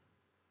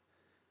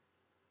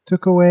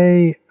 took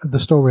away the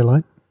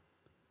storyline,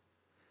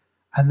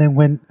 and then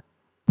went,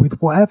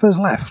 with whatever's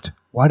left,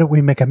 why don't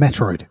we make a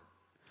Metroid?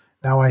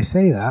 Now, I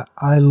say that,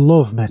 I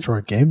love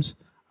Metroid games.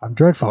 I'm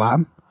dreadful at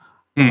them,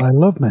 but I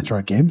love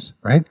Metroid games,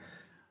 right?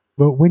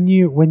 But when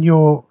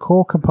your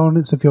core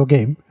components of your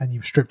game, and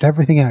you've stripped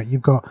everything out,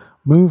 you've got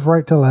move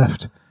right to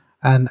left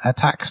and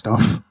attack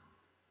stuff,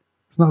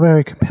 it's not a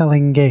very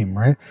compelling game,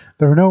 right?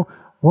 There are no,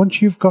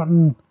 once you've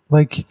gotten,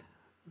 like,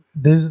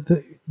 there's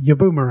your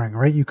boomerang,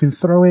 right? You can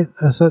throw it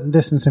a certain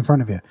distance in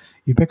front of you.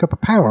 You pick up a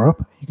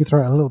power-up, you can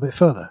throw it a little bit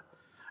further.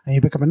 And you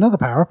pick up another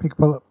power-up, you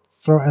can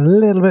throw it a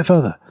little bit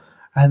further.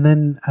 And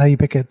then you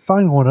pick a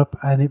final one up,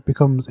 and it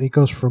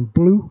goes from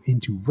blue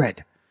into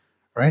red,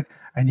 right?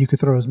 And you can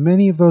throw as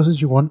many of those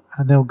as you want,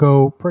 and they'll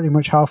go pretty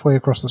much halfway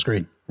across the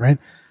screen, right?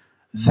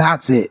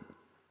 That's it.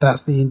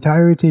 That's the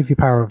entirety of your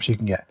power-ups you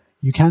can get.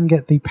 You can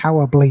get the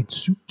Power Blade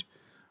suit,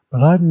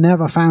 but I've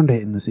never found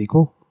it in the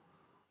sequel.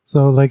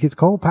 So, like, it's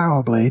called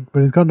Power Blade,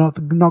 but it's not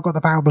got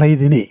the Power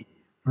Blade in it,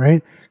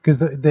 right? Because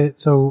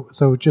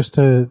so just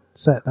to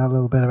set that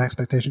little bit of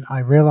expectation, I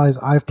realize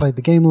I've played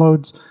the game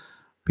loads.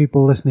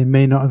 People listening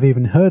may not have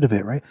even heard of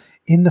it, right?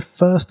 In the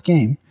first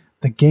game,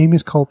 the game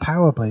is called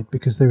Power Blade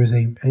because there is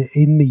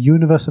in the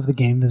universe of the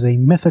game, there's a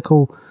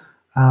mythical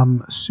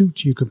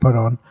suit you can put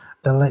on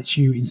that lets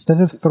you, instead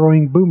of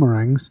throwing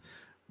boomerangs,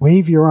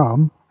 wave your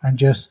arm and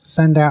just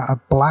send out a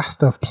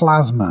blast of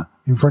plasma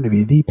in front of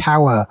you. The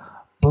Power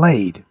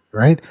Blade,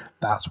 right?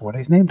 That's what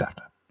it's named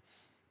after.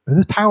 But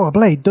this Power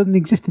Blade doesn't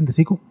exist in the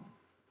sequel.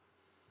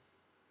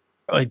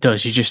 It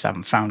does, you just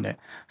haven't found it.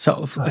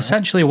 So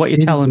essentially what you're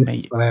telling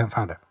me... But I haven't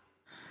found it.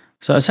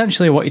 So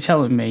essentially what you're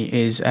telling me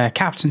is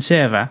Captain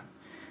Saver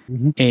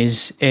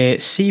is a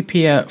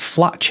sepia,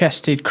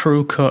 flat-chested,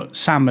 crew-cut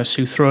Samus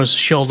who throws a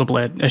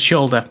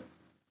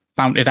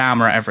shoulder-mounted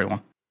armor at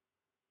everyone.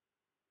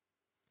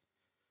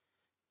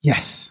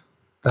 Yes.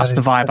 That's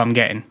the vibe I'm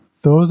getting.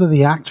 Those are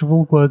the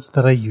actual words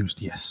that I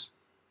used, yes.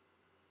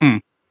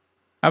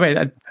 I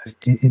mean,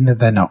 in that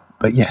they're not,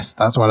 but yes,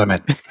 that's what I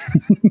meant.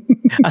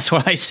 That's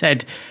what I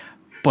said,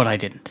 but I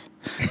didn't.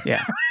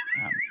 Yeah.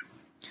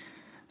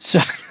 So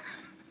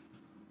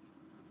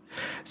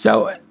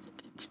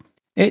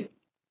it.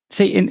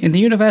 See, in the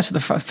universe of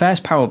the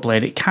first Power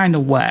Blade, it kind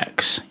of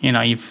works. You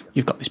know, you've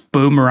got this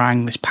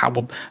boomerang, this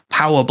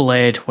power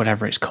blade,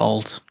 whatever it's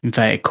called,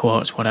 inverted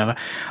quotes, whatever,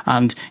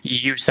 and you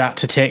use that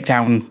to take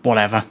down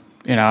whatever.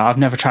 You know, I've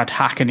never tried to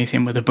hack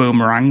anything with a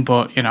boomerang,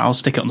 but, you know, I'll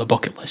stick it on the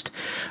bucket list.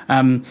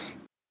 By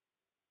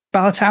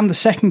the time the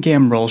second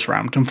game rolls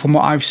around, and from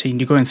what I've seen,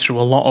 you're going through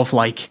a lot of,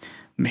 like,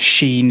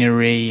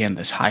 machinery and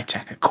there's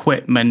high-tech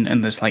equipment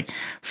and there's like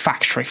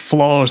factory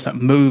floors that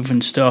move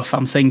and stuff.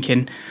 I'm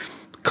thinking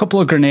a couple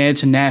of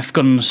grenades, a Nerf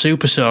gun and a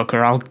super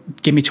soaker.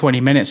 Give me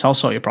 20 minutes, I'll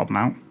sort your problem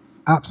out.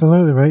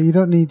 Absolutely, right? You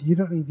don't need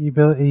the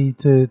ability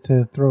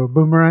to throw a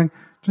boomerang.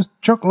 Just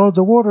chuck loads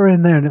of water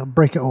in there and it'll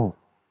break it all.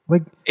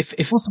 Like,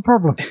 if what's the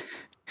problem?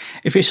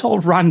 If it's all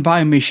ran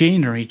by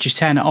machinery, just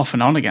turn it off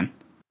and on again.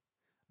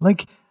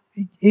 Like,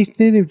 if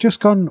they'd have just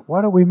gone,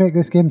 why don't we make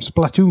this game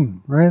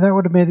Splatoon, right? That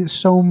would have made it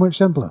so much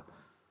simpler.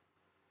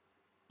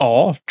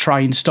 Or try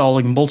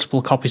installing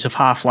multiple copies of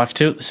Half-Life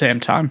 2 at the same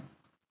time.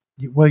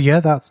 Well, yeah,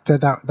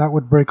 that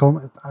would break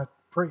on. I'm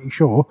pretty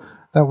sure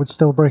that would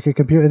still break a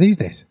computer these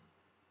days.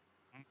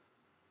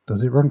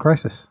 Does it run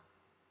Crysis?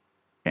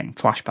 Getting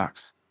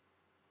flashbacks.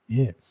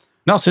 Yeah.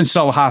 Not to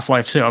install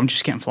Half-Life 2, I'm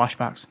just getting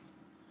flashbacks.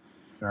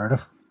 Fair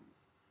enough.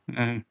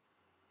 Mm.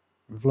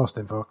 We've lost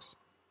him, folks.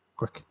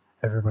 Quick,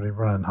 everybody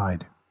run and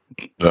hide.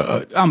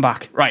 I'm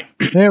back. Right.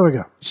 There we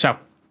go. So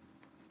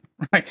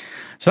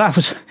that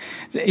was...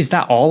 Is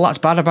that all that's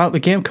bad about the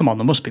game? Come on,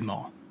 there must be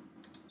more.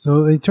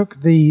 So they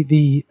took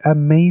the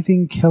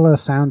amazing killer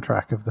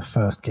soundtrack of the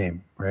first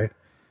game, right?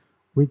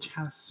 Which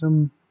has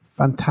some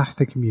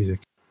fantastic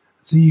music.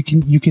 So you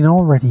can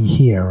already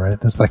hear, right?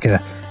 There's like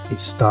it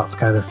starts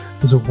kind of,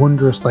 there's a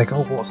wondrous like,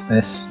 oh, what's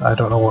this? I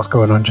don't know what's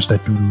going on, just a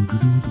do do do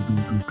do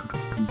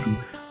do do do,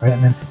 right?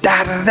 And then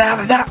da da da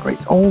da da, right?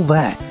 It's all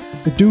there.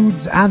 The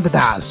dudes and the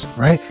dads,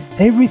 right?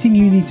 Everything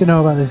you need to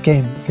know about this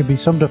game can be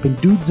summed up in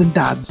dudes and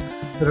dads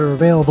that are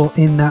available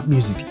in that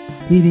music.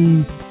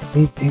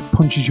 It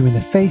punches you in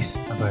the face,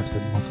 as I've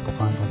said multiple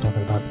times when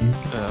talking about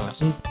music.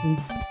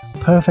 It's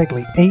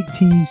perfectly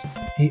 80s.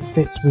 It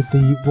fits with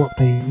what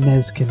the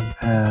NES can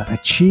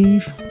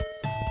achieve.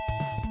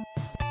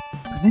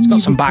 It's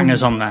got some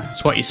bangers on there.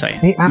 That's what you're saying.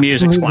 It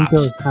Music absolutely slaps.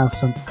 does have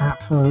some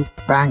absolute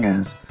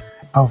bangers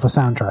of a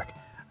soundtrack.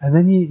 And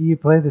then you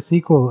play the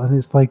sequel, and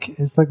it's like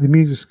the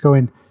music's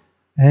going,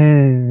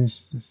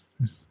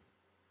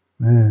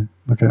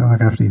 look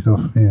after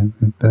yourself. Yeah,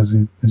 there's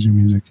your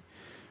music.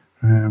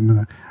 Right,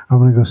 I'm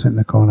gonna go sit in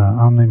the corner.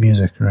 I'm the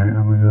music, right?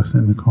 I'm gonna go sit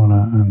in the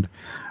corner and I'm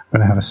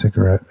gonna have a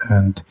cigarette,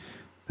 and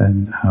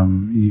then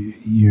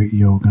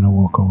you're gonna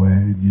walk away,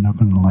 and you're not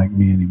gonna like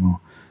me anymore.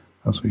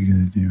 That's what you're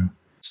gonna do.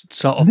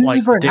 Sort of this like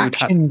is for an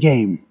action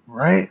game,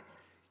 right?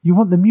 You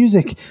want the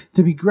music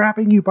to be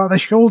grabbing you by the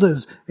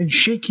shoulders and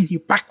shaking you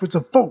backwards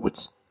and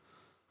forwards.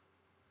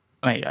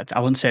 I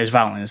wouldn't say as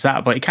violent as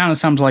that, but it kind of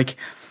sounds like,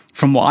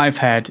 from what I've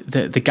heard,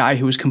 the guy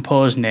who was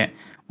composing it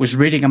was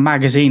reading a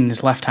magazine in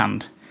his left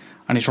hand,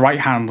 and his right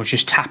hand was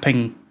just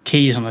tapping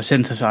keys on a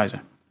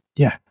synthesizer.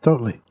 Yeah,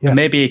 totally. Yeah. And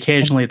maybe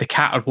occasionally the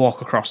cat would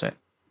walk across it.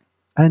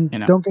 And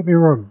don't get me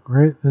wrong,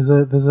 right? There's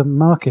a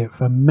market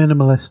for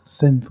minimalist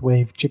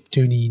synthwave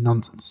chiptune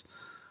nonsense.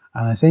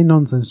 And I say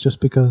nonsense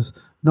just because,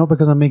 not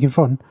because I'm making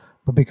fun,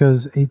 but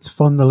because it's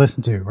fun to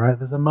listen to, right?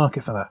 There's a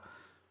market for that.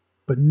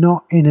 But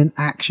not in an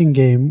action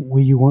game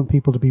where you want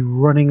people to be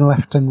running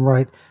left and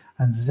right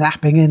and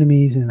zapping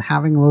enemies and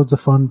having loads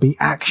of fun, be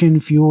action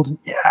fueled.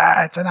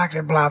 Yeah, it's an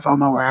action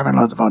platformer, we're having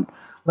loads of fun.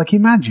 Like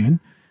imagine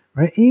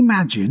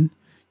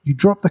you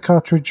drop the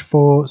cartridge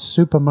for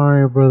Super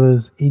Mario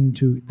Brothers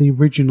into the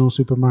original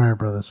Super Mario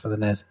Brothers for the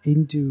NES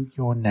into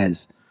your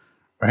NES,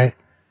 right?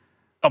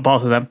 Not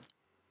both of them.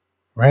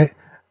 Right?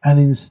 And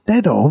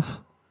instead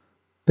of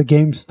the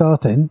game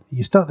starting,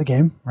 you start the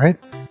game, right?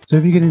 So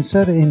if you can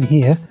insert it in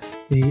here,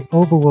 the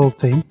overworld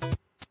theme,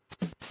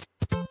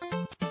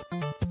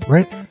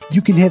 right?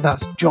 You can hear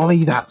that's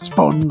jolly, that's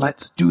fun,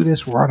 let's do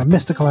this, we're on a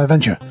mystical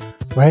adventure,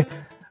 right?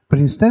 But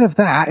instead of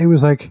that, it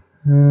was like...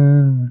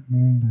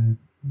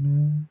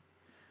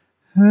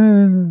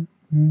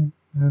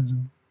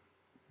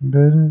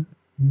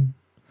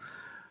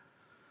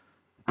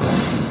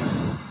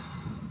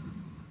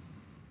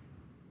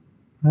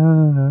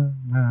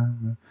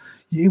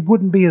 It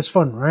wouldn't be as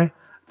fun, right?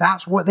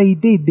 That's what they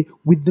did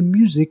with the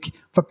music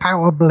for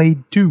Power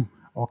Blade 2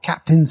 or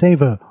Captain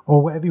Saver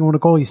or whatever you want to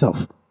call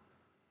yourself.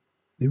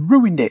 They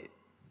ruined it.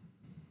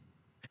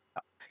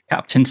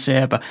 Captain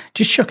Saber.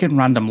 Just chuck in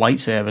random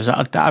lightsabers.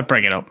 I'd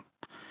bring it up.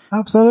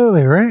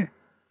 Absolutely, right?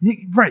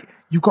 Right.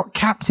 You've got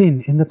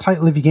Captain in the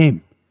title of your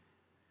game.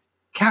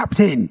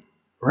 Captain,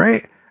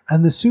 right?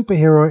 And the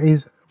superhero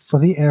is for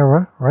the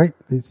era, right?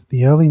 It's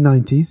the early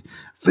 90s.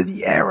 For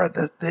the era,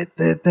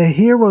 the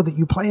hero that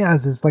you play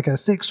as is like a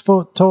 6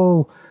 foot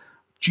tall,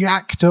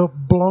 jacked up,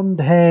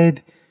 blonde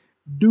haired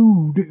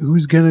dude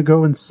who's going to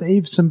go and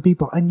save some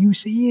people. And you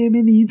see him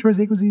in the intro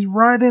sequence, he's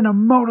riding a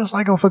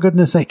motorcycle, for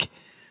goodness sake.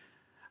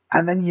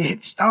 And then you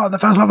hit start on the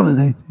first level and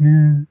say,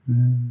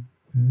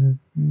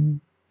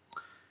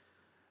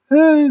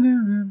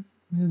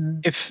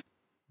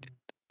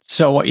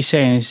 So what you're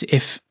saying is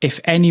if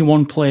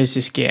anyone plays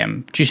this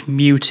game, just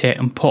mute it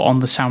and put on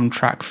the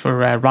soundtrack for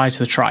Rise of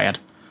the Triad.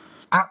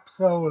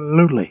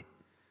 Absolutely.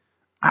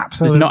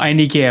 There's not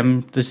any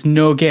game, there's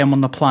no game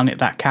on the planet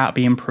that can't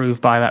be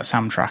improved by that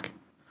soundtrack.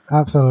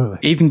 Absolutely.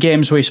 Even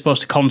games where you're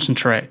supposed to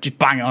concentrate, just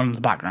bang it on in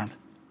the background.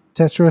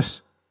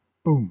 Tetris,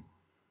 boom.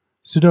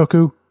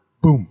 Sudoku,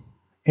 boom.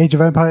 Age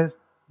of Empires,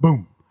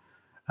 boom.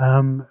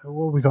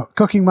 What we got?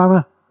 Cooking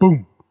Mama,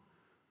 boom.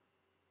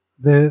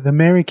 The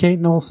Mary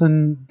Kate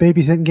Olsen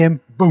babysitting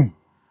game, boom.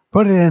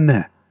 Put it in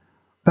there.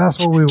 That's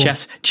what we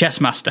want.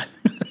 Chess Master.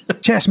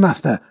 Chess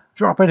Master,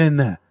 drop it in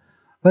there.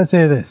 Let's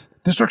hear this.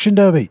 Destruction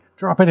Derby,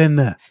 drop it in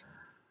there.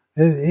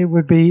 It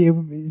would be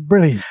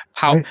brilliant.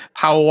 Power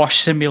Wash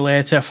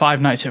Simulator,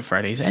 Five Nights at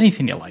Freddy's,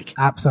 anything you like.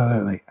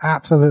 Absolutely.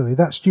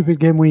 That stupid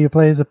game where you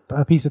play as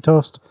a piece of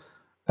toast,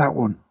 that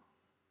one.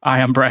 I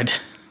Am Bread.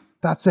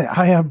 That's it.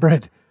 I Am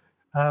Bread.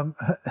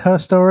 Her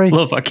Story.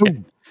 Love that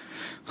game.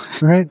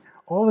 Right?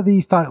 All of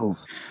these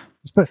titles.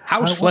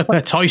 House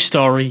Flipper, Toy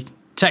Story, not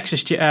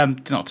Texas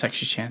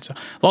Chainsaw,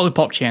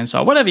 Lollipop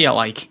Chainsaw, whatever you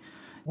like.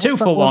 What's 2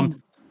 for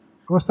 1.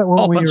 What's that one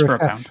All where you're for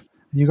a chef?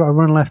 You got to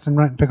run left and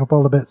right and pick up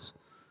all the bits.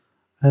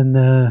 And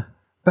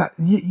that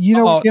you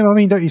know what game I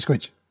mean, don't you,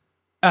 Squidge?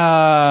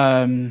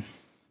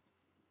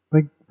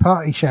 Like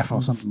Party Chef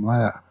or something like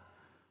that.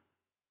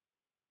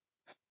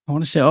 I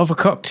want to say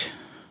Overcooked.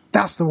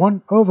 That's the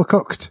one,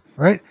 Overcooked,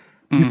 right?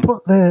 You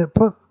put the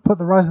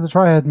Rise of the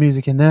Triad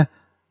music in there,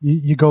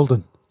 you're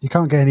golden. You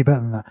can't get any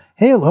better than that.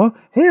 Halo,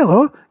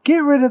 get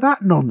rid of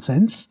that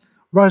nonsense.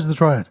 Rise of the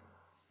Triad,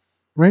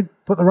 right?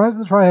 Put the Rise of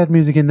the Triad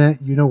music in there,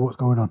 you know what's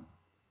going on.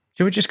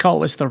 Should we just call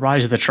this the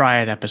Rise of the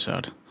Triad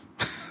episode?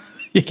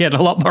 You get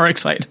a lot more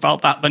excited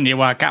about that than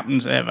you are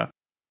Captain Saber.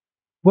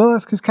 Well,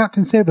 that's because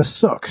Captain Saber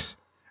sucks.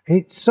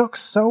 It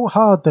sucks so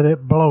hard that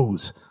it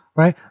blows,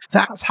 right?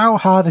 That's how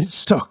hard it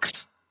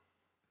sucks.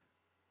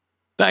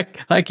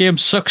 That game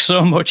sucks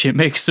so much it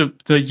makes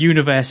the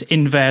universe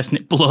inverse and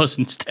it blows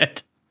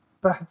instead.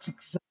 That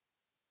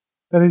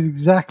is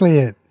exactly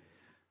it.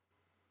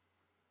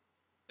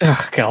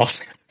 Oh, God.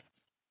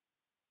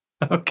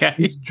 Okay.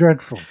 It's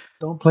dreadful.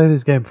 Don't play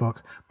this game,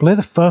 folks. Play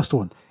the first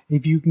one.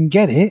 If you can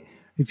get it,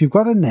 if you've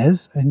got a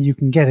NES and you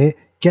can get it,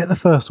 get the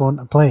first one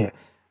and play it.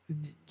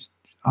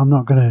 I'm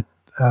not going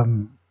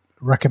to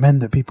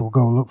recommend that people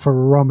go look for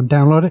a ROM and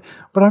download it,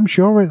 but I'm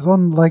sure it's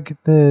on like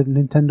the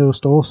Nintendo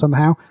store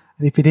somehow.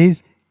 And if it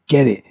is,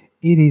 get it.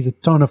 It is a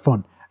ton of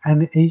fun.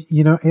 And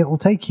it'll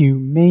take you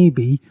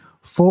maybe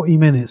 40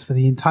 minutes for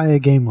the entire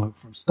game. Look,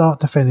 from start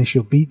to finish,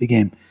 you'll beat the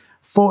game.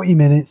 40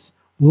 minutes,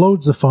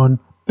 loads of fun,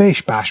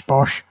 bish bash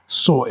bosh,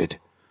 sorted.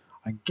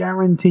 I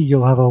guarantee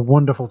you'll have a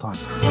wonderful time.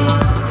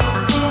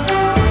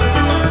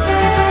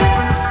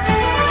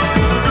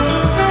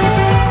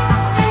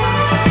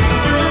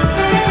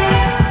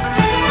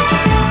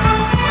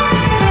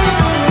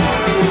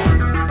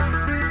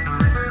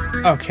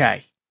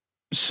 Okay,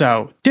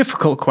 so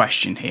difficult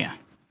question here.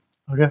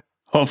 Okay.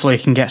 Hopefully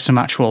you can get some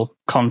actual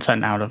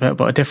content out of it,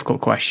 but a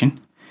difficult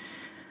question.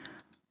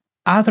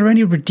 Are there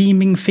any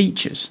redeeming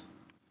features?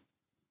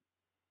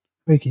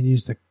 You can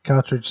use the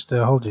cartridge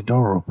to hold your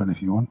door open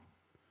if you want.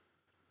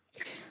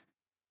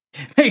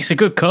 It's a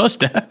good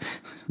coaster.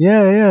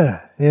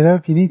 Yeah.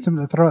 If you need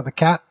something to throw at the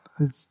cat,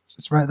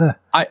 it's right there.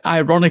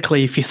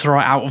 Ironically, if you throw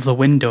it out of the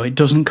window, it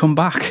doesn't come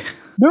back.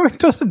 No, it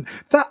doesn't.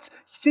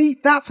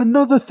 That's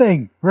another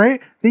thing, right?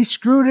 They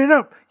screwed it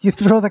up. You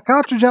throw the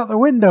cartridge out the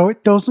window,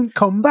 it doesn't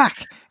come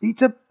back.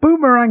 It's a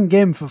boomerang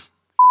game, for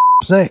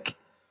sake.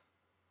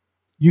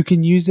 You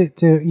can use it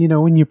to,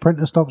 when your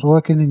printer stops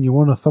working and you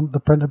want to thump the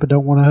printer but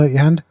don't want to hurt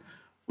your hand.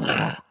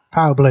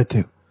 Power Blade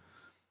 2.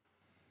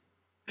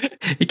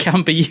 It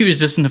can be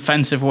used as an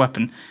offensive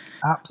weapon.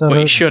 Absolutely.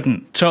 But it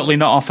shouldn't. Totally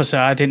not, officer.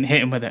 I didn't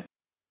hit him with it.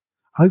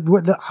 I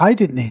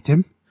didn't hit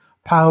him.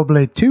 Power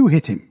Blade 2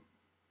 hit him.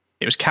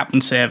 It was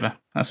Captain Saber.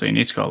 That's what you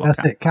need to go look That's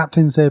at. it.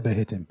 Captain Saber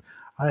hit him.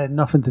 I had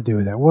nothing to do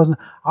with it. I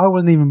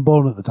wasn't even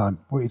born at the time.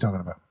 What are you talking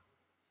about?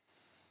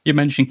 You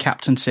mentioned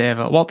Captain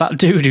Saver. What that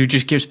dude who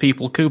just gives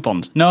people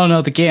coupons?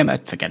 No, the game.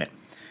 Forget it.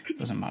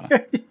 Doesn't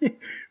matter.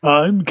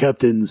 I'm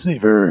Captain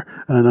Saver,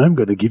 and I'm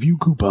going to give you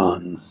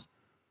coupons.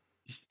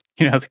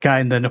 The guy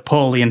in the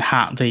Napoleon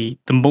hat, the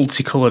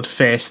multicolored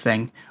face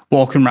thing,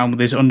 walking around with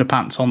his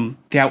underpants on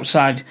the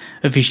outside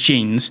of his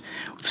jeans,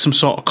 with some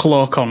sort of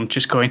cloak on,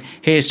 just going,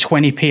 "Here's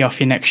 20p off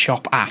your next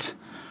shop at."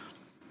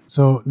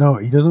 So, no,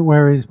 he doesn't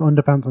wear his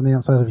underpants on the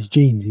outside of his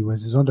jeans. He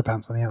wears his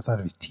underpants on the outside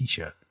of his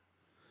t-shirt.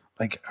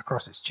 Like,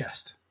 across his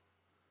chest.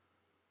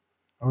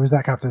 Or is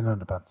that Captain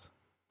Underpants?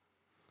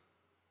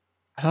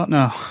 I don't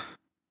know.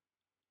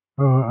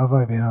 Oh, have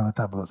I been on the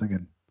tablets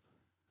again?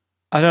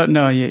 I don't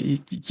know.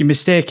 You're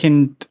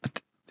mistaken.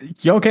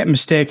 You're getting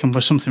mistaken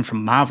for something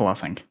from Marvel, I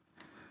think.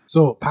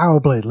 So, Power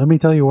Blade, let me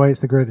tell you why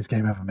it's the greatest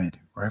game ever made,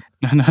 right?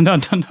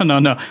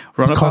 No.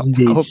 Because it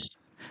is.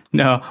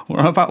 No, we're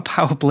on about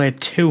Power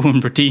Blade 2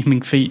 and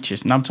redeeming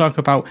features, and I'm talking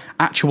about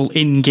actual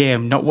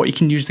in-game, not what you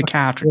can use the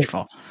cartridge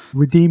for.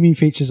 Redeeming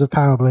features of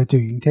Power Blade 2.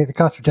 You can take the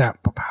cartridge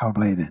out, put Power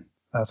Blade in.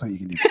 That's what you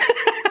can do.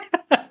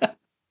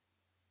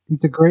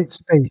 It's a great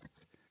space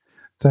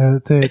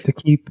to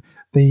keep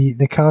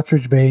the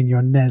cartridge bay in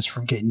your NES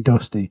from getting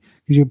dusty.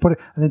 Because you can put it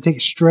and then take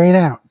it straight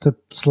out to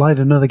slide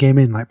another game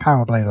in, like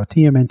Power Blade or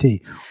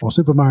TMNT or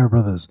Super Mario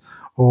Brothers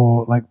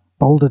or like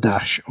Boulder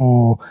Dash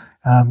or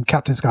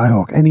Captain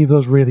Skyhawk. Any of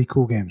those really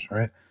cool games,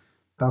 right?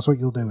 That's what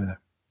you'll do with it.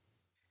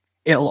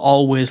 It'll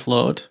always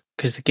load,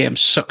 because the game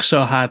sucks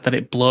so hard that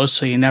it blows,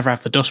 so you never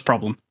have the dust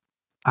problem.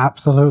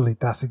 Absolutely,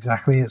 that's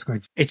exactly it,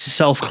 Squidge. It's a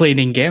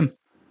self-cleaning game.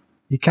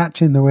 You're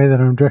catching the way that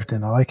I'm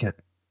drifting. I like it.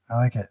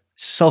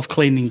 It's a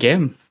self-cleaning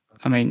game.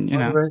 I mean, you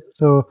know.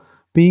 So,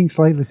 being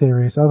slightly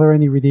serious, are there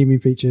any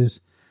redeeming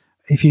features?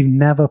 If you've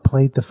never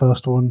played the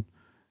first one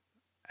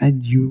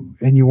and you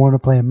want to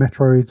play a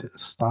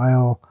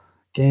Metroid-style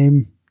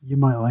game, you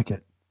might like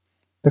it.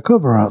 The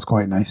cover art's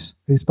quite nice.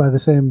 It's by the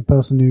same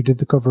person who did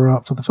the cover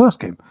art for the first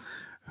game.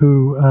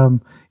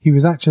 He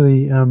was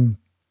actually...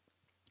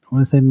 I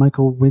want to say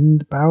Michael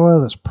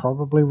Windbauer. That's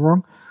probably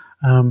wrong.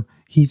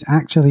 He's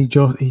actually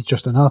he's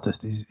just an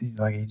artist.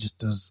 He just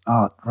does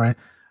art, right?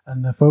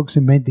 And the folks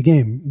who made the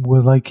game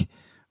were like,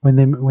 when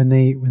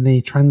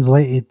they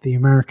translated the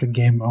American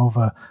game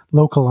over,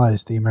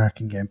 localized the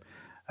American game,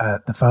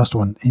 the first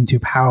one, into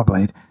Power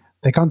Blade,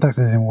 they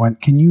contacted him and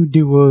went, "Can you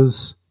do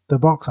us the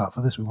box art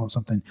for this? We want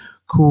something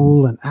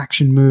cool, an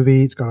action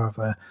movie. It's got to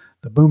have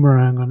the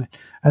boomerang on it."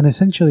 And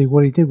essentially,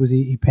 what he did was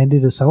he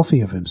painted a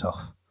selfie of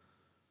himself.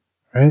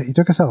 Right, he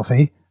took a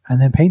selfie and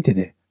then painted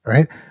it.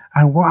 Right,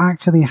 and what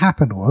actually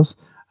happened was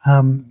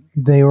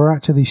they were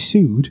actually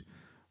sued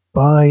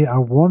by, I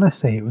want to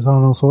say it was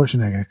Arnold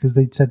Schwarzenegger, because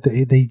they'd said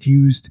that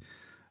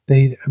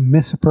they'd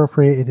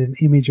misappropriated an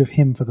image of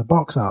him for the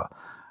box art,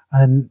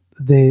 and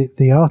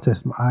the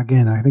artist,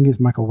 again, I think it's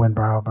Michael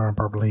Windbauer, but I'm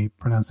probably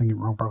pronouncing it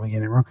wrong, probably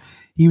getting it wrong.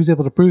 He was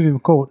able to prove in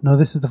court, no,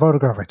 this is the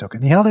photograph I took,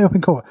 and he held it up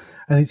in court,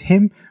 and it's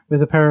him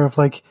with a pair of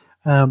Bret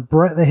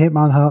the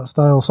Hitman Hart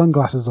style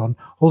sunglasses on,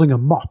 holding a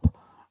mop.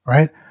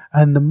 Right,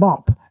 and the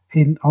mop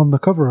on the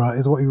cover art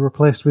is what he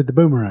replaced with the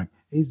boomerang.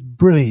 It's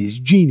brilliant, it's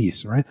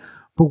genius, right?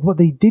 But what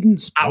they didn't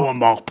spot, our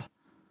mop,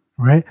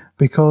 right?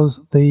 Because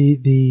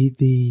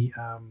the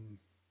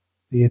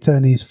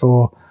attorneys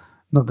for,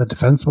 not the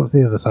defense, what's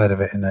the other side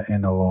of it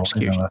in a law?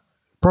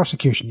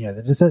 Prosecution, yeah.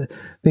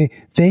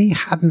 They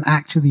hadn't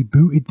actually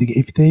booted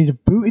if they'd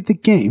have booted the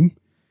game,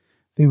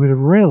 they would have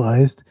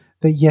realized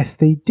that yes,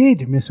 they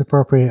did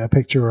misappropriate a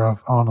picture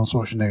of Arnold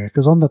Schwarzenegger,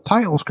 because on the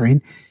title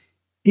screen,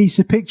 it's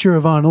a picture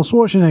of Arnold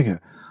Schwarzenegger,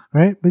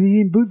 right? But they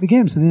didn't boot the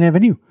game, so they never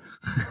knew.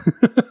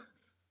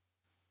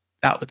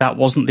 That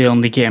wasn't the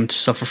only game to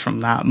suffer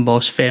from that.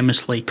 Most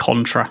famously,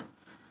 Contra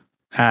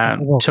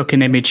took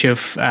an image of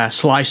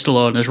Sly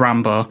Stallone as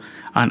Rambo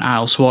and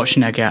Arnold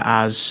Schwarzenegger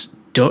as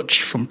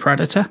Dutch from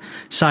Predator,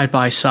 side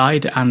by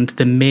side, and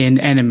the main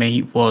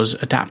enemy was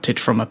adapted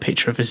from a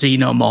picture of a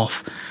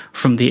xenomorph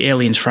from the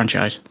Aliens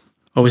franchise.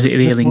 Or was it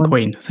the Alien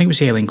Queen? I think it was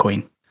the Alien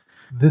Queen.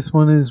 This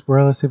one is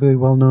relatively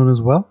well known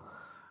as well.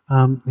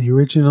 The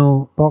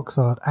original box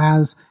art,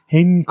 as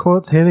in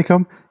quotes, here they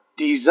come,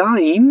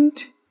 designed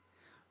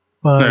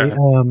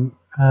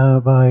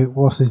by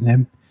what's his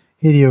name,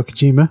 Hideo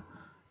Kojima.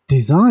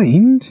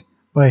 Designed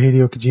by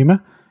Hideo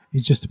Kojima.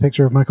 It's just a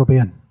picture of Michael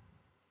Biehn.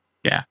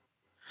 Yeah,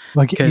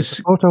 like it's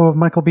a photo of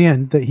Michael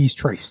Biehn that he's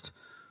traced.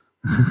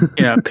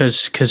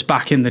 Because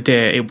back in the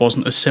day, it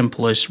wasn't as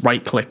simple as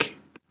right click,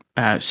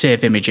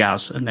 save image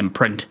as, and then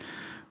print.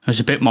 It was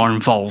a bit more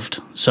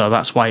involved, so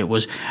that's why it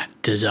was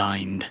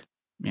designed.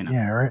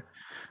 Yeah, right.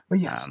 But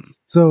yes.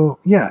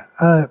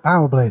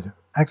 Power Blade.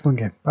 Excellent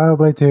game. Power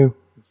Blade 2.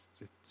 It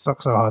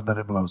sucks so hard that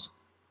it blows.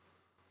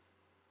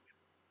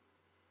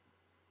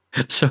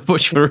 So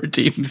much for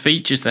redeeming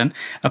features then,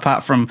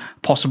 apart from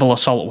possible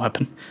assault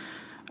weapon.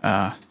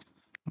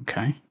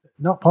 Okay.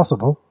 Not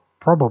possible.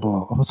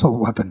 Probable assault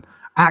weapon.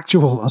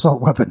 Actual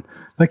assault weapon.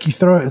 Like you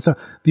throw it. So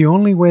the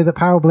only way that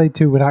Power Blade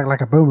 2 would act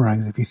like a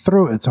boomerang is if you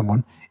threw it at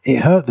someone,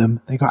 it hurt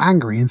them, they got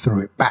angry and threw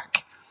it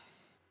back.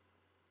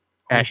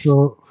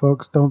 Also,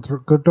 folks, don't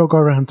go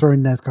around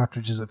throwing NES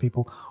cartridges at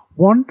people.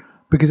 One,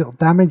 because it'll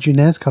damage your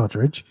NES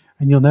cartridge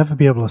and you'll never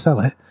be able to sell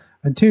it.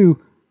 And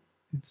two,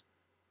 it's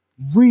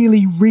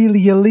really,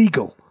 really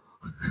illegal.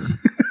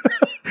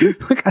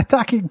 Like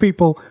attacking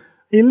people,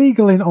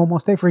 illegal in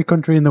almost every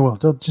country in the world.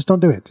 Don't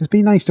do it. Just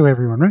be nice to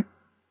everyone, right?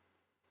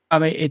 I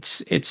mean,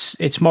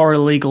 it's more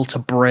illegal to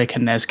break a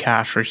NES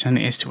cartridge than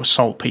it is to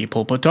assault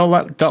people. But don't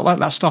let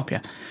that stop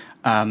you.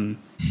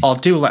 Or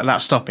do let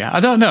that stop you. I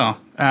don't know.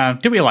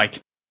 Do what you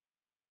like.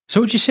 So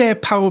would you say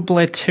Power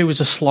Blade 2 is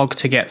a slog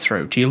to get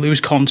through? Do you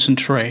lose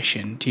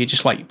concentration? Do you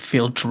just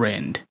feel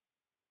drained?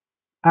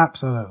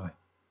 Absolutely.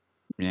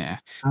 Yeah.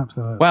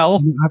 Absolutely.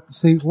 Well,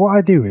 see, what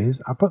I do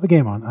is I put the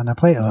game on and I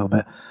play it a little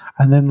bit,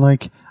 and then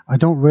I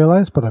don't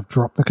realize, but I've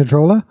dropped the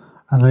controller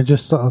and I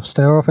just sort of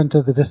stare off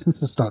into the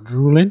distance and start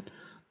drooling.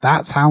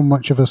 That's how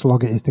much of a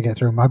slog it is to get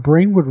through. My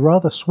brain would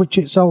rather switch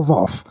itself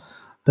off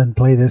than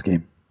play this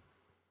game.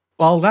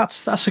 Well,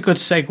 that's a good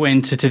segue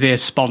into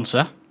today's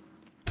sponsor.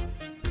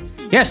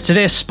 Yes,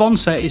 today's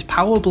sponsor is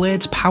Power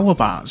Blade's Power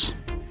Bars.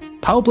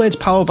 Power Blade's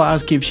Power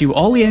Bars gives you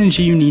all the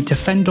energy you need to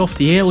fend off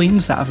the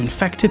aliens that have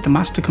infected the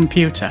master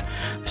computer.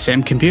 The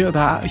same computer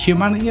that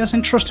humanity has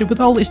entrusted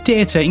with all its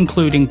data,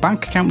 including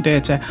bank account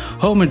data,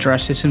 home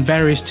addresses, and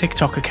various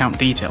TikTok account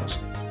details.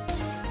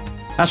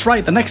 That's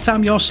right, the next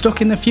time you're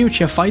stuck in the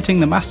future fighting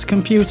the master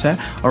computer,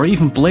 or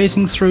even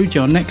blazing through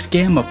your next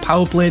game of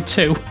Power Blade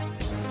 2,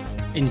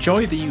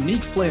 Enjoy the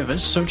unique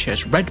flavours such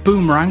as Red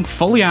Boomerang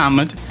Fully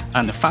Armoured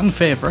and the fan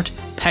favourite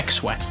Peck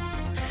Sweat.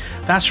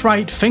 That's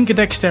right, finger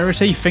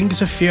dexterity,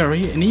 fingers of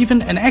fury, and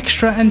even an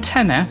extra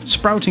antenna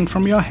sprouting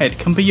from your head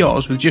can be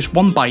yours with just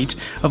one bite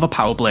of a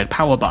Power Blade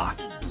Power Bar.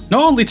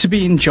 Not only to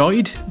be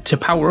enjoyed, to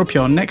power up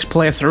your next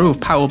playthrough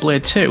of Power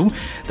Blade 2,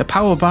 the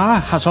Power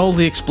Bar has all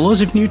the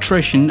explosive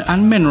nutrition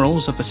and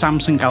minerals of the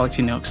Samsung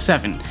Galaxy Note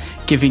 7,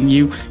 giving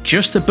you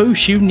just the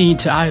boost you need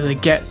to either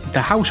get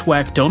the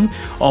housework done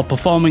or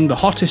performing the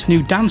hottest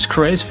new dance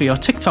craze for your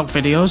TikTok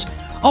videos,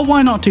 or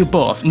why not do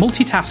both?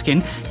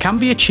 Multitasking can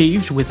be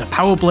achieved with the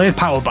Power Blade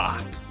Power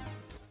Bar.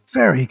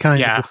 Very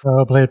kind of the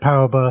Power Blade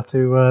Power Bar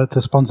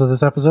to sponsor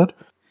this episode.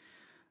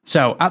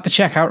 So, at the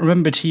checkout,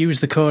 remember to use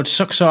the code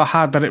Suck So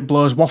Hard That It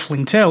Blows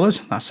Waffling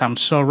Tailors, that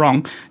sounds so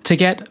wrong, to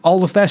get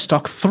all of their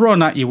stock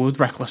thrown at you with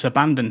reckless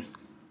abandon.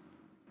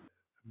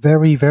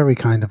 Very, very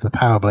kind of the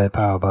Power Blade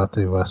Power Bar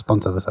to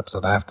sponsor this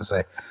episode, I have to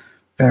say.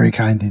 Very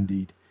kind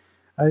indeed.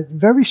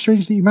 Very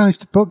strange that you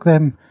managed to book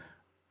them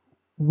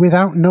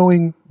without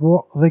knowing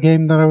what the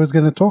game that I was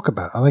going to talk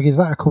about. Like, is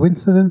that a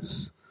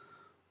coincidence?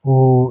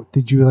 Or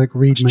did you, like,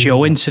 read... It's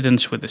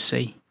Joe-incidence with a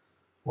C.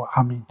 Well,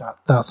 I mean,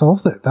 that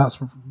solves it. That's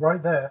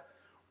right there.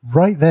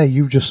 Right there,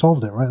 you've just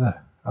solved it right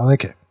there. I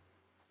like it.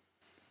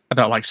 I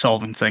don't like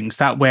solving things.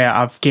 That way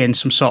I've gained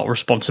some sort of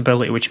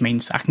responsibility, which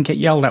means I can get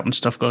yelled at when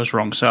stuff goes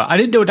wrong. So I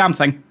didn't do a damn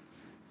thing.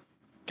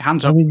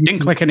 Hands up. Didn't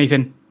click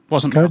anything.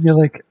 Wasn't Can't you,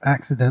 like,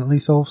 accidentally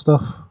solve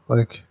stuff?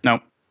 Like, no.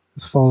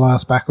 Just fall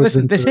ass backwards.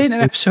 Listen, this ain't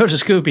an episode of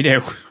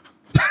Scooby-Doo.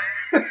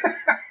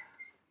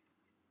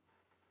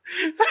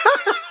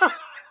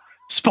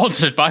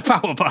 Sponsored by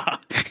Power Bar.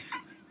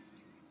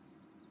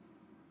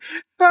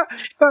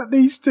 That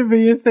needs to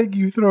be a thing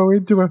you throw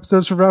into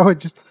episodes from now on.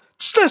 Just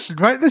listen,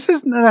 right? This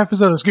isn't an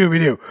episode of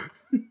Scooby-Doo.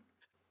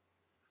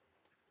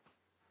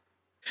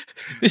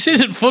 This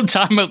isn't fun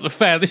time at the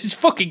fair. This is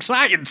fucking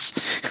science.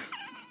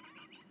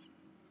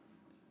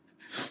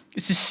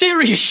 This is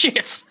serious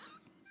shit.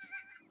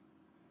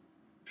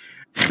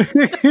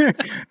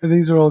 And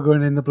these are all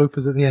going in the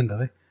bloopers at the end, are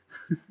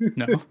they?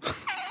 No.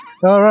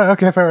 All right.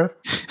 Okay. Fair enough.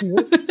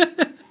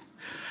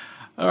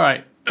 All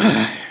right.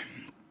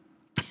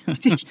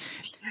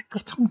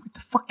 Get on with the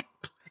fucking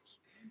play.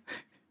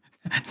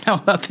 Now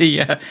that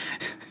the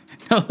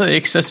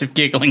excessive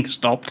giggling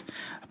stopped,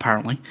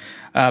 apparently.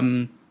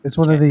 It's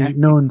one of the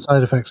known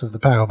side effects of the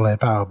Power Blade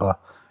Power Bar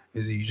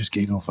is that you just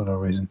giggle for no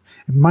reason.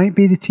 It might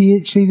be the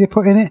THC they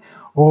put in it,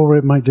 or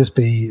it might just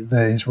be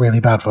that it's really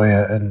bad for you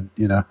and,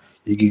 you know,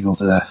 you giggle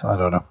to death. I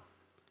don't know.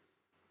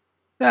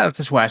 Yeah,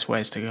 there's worse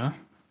ways to go.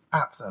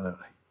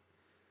 Absolutely.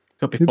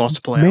 Could be forced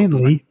to play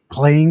mainly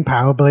playing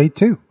Power Blade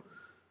 2.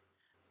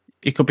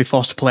 You could be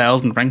forced to play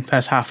Elden Ring.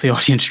 There's half the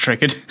audience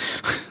triggered.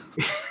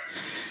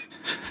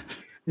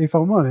 If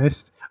I'm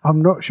honest,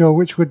 I'm not sure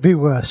which would be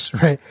worse,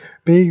 right?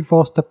 Being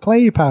forced to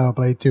play Power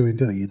Blade 2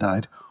 until you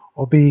died,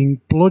 or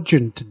being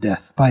bludgeoned to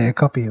death by a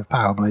copy of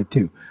Power Blade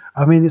 2.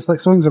 I mean, it's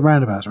like swings and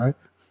roundabouts, right?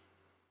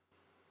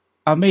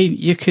 I mean,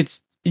 you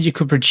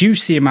could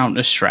reduce the amount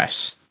of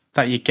stress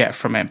that you get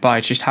from it by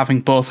just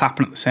having both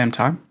happen at the same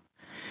time.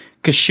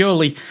 Because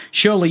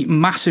surely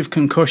massive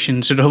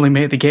concussions would only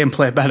make the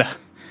gameplay better.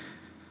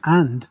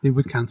 And they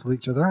would cancel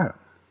each other out.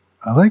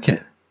 I like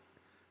it.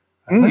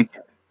 I like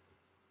it.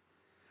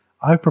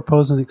 I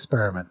propose an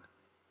experiment.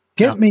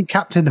 Get me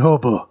Captain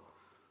Hobo.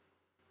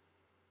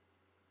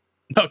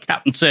 Not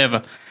Captain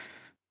Saver.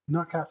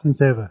 Not Captain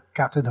Saver.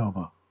 Captain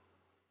Hobo.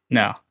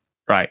 No.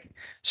 Right.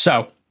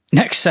 So,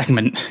 next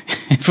segment,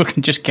 if we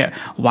can just get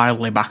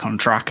wildly back on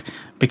track,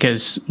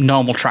 because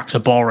normal tracks are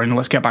boring.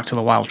 Let's get back to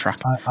the wild track.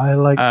 I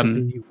like to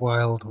be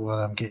wild when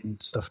I'm getting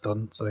stuff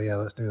done. So, yeah,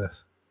 let's do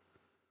this.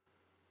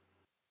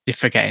 You're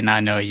forgetting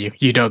I know you.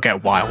 You don't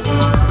get wild.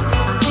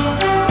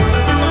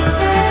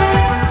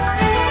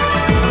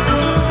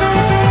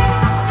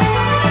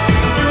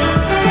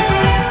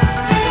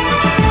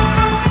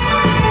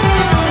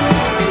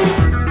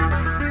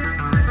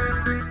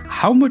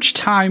 How much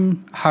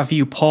time have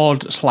you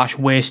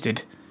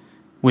poured/wasted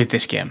with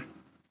this game?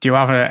 Do you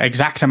have an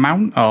exact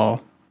amount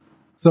or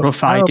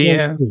rough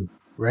idea?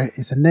 Right,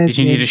 it's a NES Did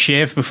you need a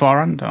shave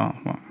beforehand or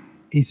what?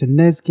 It's a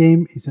NES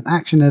game. It's an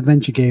action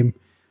adventure game.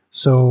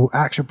 So,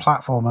 action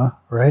platformer,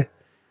 right?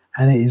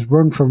 And it is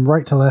run from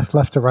right to left,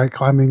 left to right,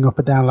 climbing up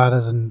and down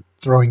ladders and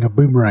throwing a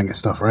boomerang at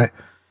stuff, right?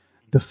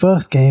 The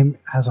first game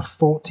has a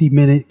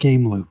 40-minute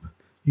game loop.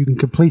 You can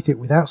complete it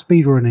without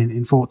speedrunning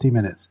in 40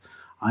 minutes.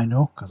 I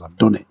know, because I've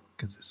done it,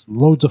 because it's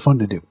loads of fun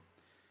to do.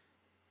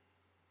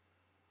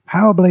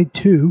 Power Blade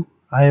 2,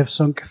 I have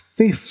sunk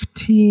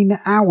 15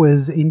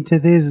 hours into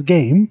this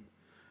game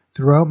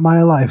throughout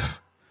my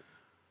life.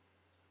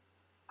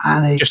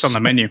 And it's just on the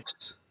menu.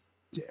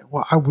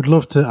 Well, I would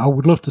love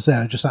to say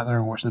I just sat there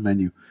and watched the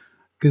menu,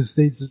 because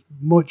it's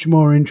much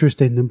more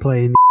interesting than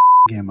playing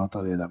the game. I'll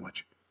tell you that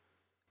much.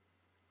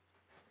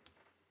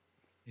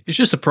 It's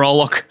just a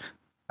prologue.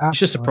 Absolutely. It's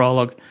just a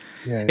prologue.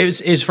 Yeah,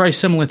 it's very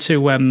similar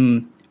to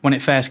when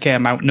it first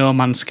came out. No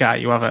Man's Sky.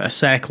 You have a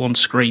circle on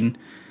screen,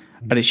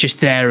 and it's just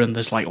there, and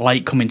there's like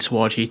light coming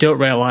towards you. You don't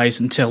realise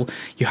until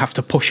you have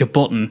to push a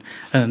button,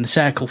 and then the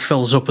circle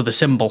fills up with a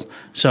symbol.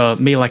 So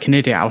me, like an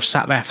idiot, I was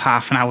sat there for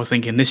half an hour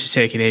thinking this is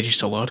taking ages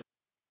to load.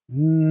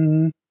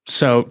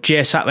 So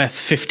Jay sat there for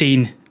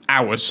 15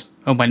 hours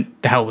and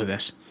went, the hell with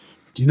this.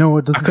 Do you know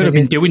what? I could have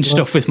been doing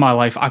stuff with my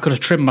life. I could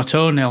have trimmed my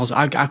toenails.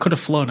 I could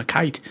have flown a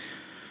kite.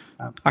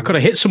 Absolutely. I could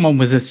have hit someone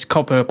with this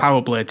copper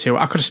power blade too.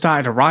 I could have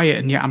started a riot,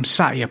 and yet I'm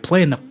sat here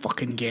playing the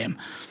fucking game.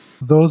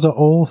 Those are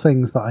all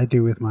things that I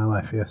do with my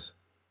life, yes.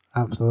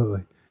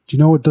 Absolutely. Do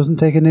you know what doesn't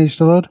take an age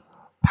to load?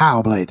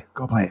 Power Blade.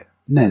 Go play it.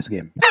 NES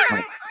game.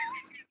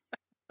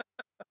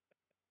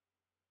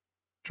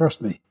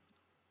 Trust me.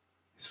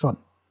 It's fun.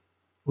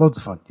 Loads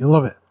of fun. You'll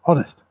love it.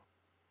 Honest.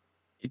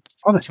 Do you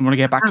want to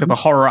get back to the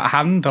horror at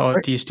hand,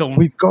 or do you still want...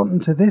 We've gotten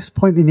to this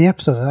point in the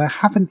episode, and I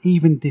haven't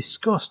even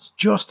discussed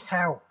just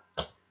how...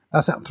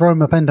 That's it, I'm throwing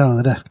my pen down on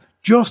the desk.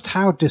 Just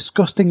how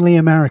disgustingly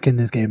American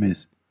this game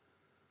is.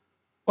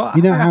 Well,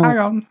 you know how, hang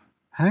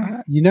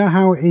on. You know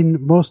how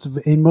in most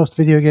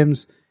video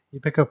games you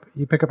pick up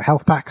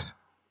health packs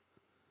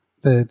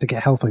to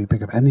get health, or you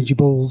pick up energy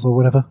balls or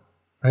whatever,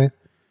 right?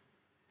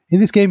 In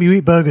this game, you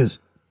eat burgers.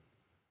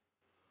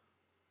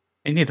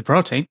 You need the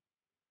protein.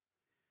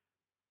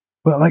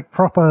 But like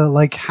proper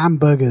like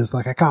hamburgers,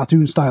 like a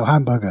cartoon style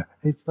hamburger.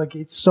 It's like,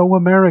 it's so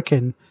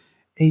American,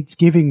 it's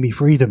giving me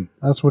freedom.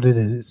 That's what it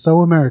is. It's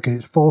so American,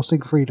 it's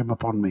forcing freedom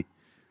upon me.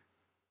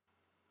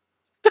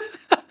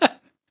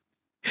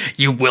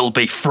 You will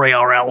be free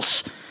or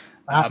else.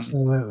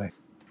 Absolutely.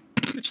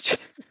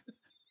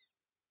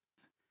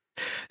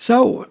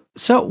 So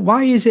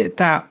why is it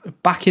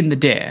that back in the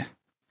day,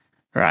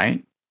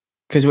 right?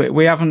 Because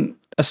we haven't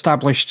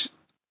established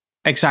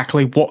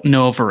exactly what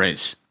Nova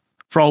is.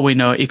 For all we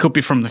know, it could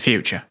be from the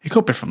future. It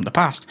could be from the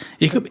past.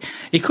 It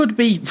could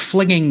be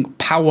flinging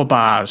power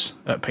bars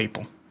at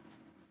people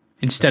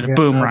instead of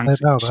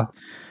boomerangs.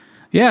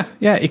 Yeah,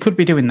 it could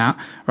be doing that,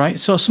 right?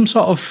 So some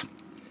sort of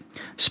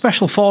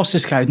special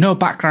forces guy, no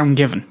background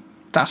given.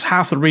 That's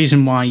half the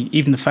reason why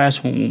even the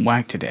first one won't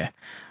work today,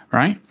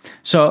 right?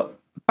 So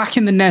back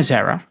in the NES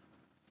era,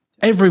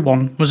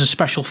 everyone was a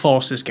special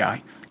forces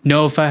guy.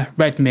 Nova,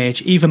 Red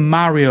Mage, even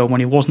Mario when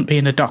he wasn't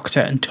being a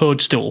doctor, and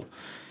Toadstool.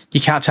 You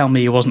can't tell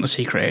me he wasn't a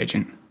secret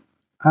agent.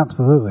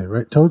 Absolutely,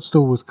 right.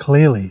 Toadstool was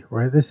clearly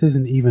right. This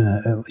isn't even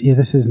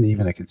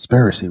a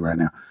conspiracy right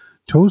now.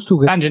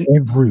 Toadstool gets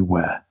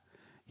everywhere.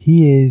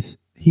 He's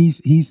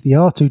the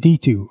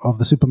R2-D2 of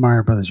the Super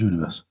Mario Brothers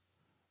universe.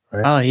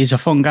 Right? Oh, he's a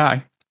fun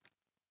guy.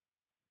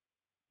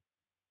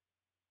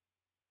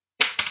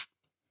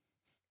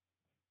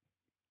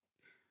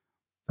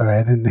 Sorry,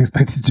 I didn't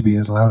expect it to be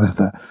as loud as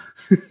that.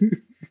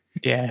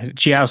 Yeah,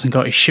 G hasn't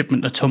got his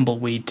shipment of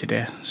tumbleweed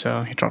today,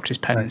 so he dropped his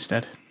pen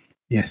instead.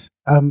 Yes.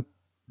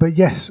 But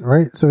yes,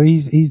 right. So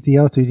he's the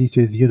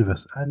R2-D2 of the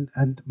universe,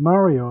 and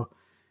Mario,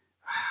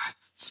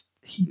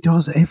 he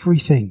does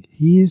everything.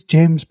 He is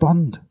James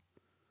Bond.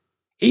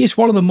 He is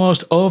one of the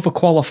most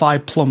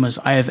overqualified plumbers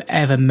I have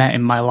ever met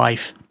in my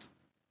life.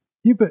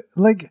 Yeah, but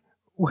like,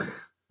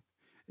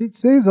 it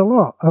says a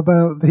lot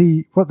about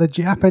what the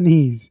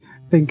Japanese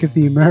think of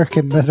the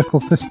American medical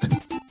system.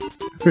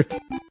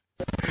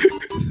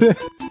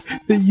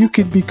 That you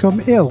can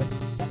become ill,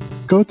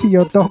 go to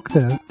your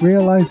doctor,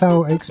 realize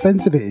how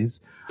expensive it is,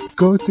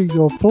 go to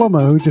your plumber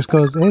who just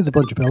goes, here's a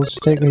bunch of pills,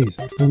 just take these.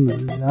 I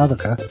don't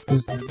care.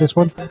 This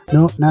one?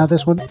 No, now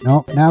this one?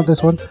 No, now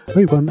this one. Oh,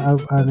 you've gone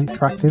an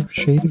attractive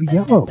shade of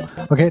yellow.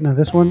 Okay, now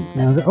this one.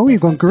 Now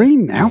you've gone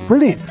green now.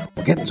 Brilliant.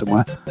 We're getting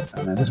somewhere.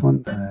 Now this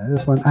one,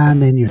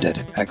 and then you're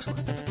dead.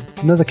 Excellent.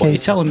 Another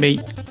case.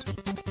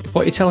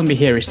 What you're telling me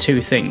here is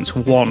two things.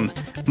 One,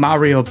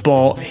 Mario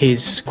bought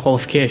his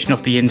qualification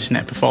off the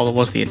internet before there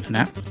was the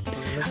internet.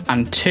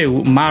 And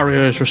two,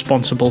 Mario is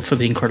responsible for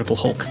the Incredible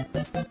Hulk.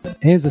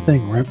 Here's the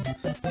thing, right?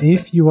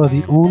 If you are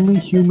the only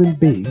human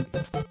being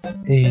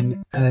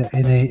in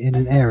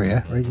an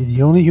area, right? You're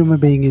the only human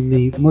being in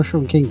the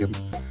Mushroom Kingdom,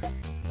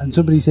 and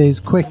somebody says,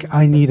 "Quick,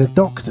 I need a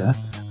doctor,"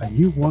 and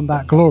you want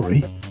that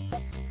glory,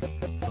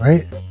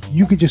 right?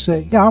 You could just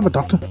say, "Yeah, I'm a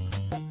doctor.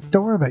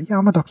 Don't worry about it. Yeah,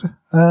 I'm a doctor.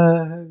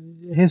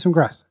 Here's some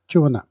grass.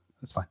 Chew on that.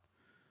 That's fine.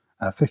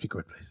 50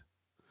 quid, please."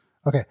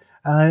 Okay.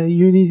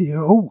 You need...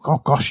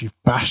 Oh, gosh,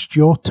 you've bashed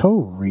your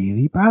toe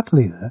really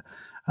badly there.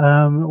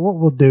 What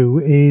we'll do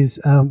is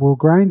we'll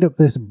grind up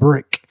this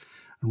brick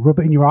and rub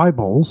it in your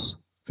eyeballs.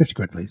 50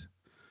 quid, please.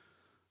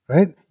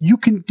 Right? You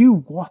can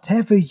do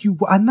whatever you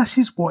want. And this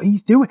is what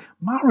he's doing.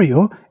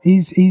 Mario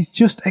is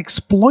just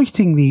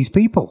exploiting these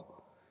people.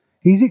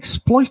 He's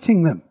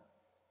exploiting them.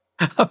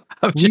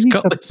 We need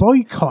to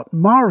boycott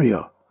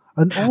Mario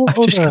and all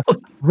other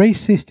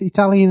racist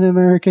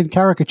Italian-American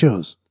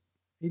caricatures.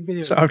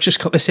 So I've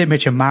just got this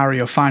image of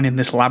Mario finding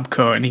this lab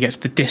coat, and he gets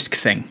the disc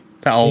thing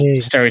that all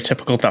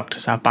stereotypical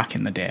doctors have back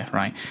in the day,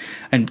 right?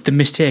 And they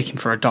mistake him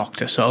for a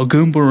doctor. So a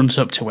Goomba runs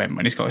up to him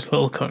and he's got his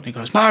little coat and he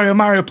goes,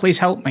 Mario, please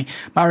help me.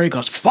 Mario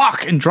goes,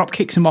 fuck, and drop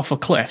kicks him off a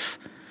cliff.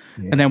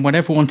 Yeah. And then when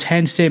everyone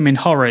turns to him in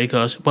horror, he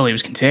goes, well, he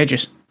was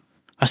contagious.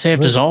 I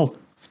saved us all.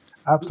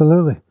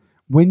 Absolutely.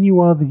 When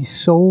you are the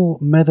sole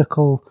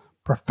medical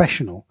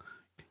professional,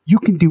 you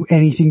can do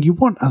anything you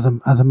want as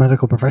a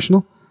medical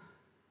professional.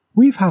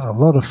 We've had a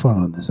lot of fun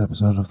on this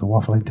episode of the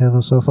Waffling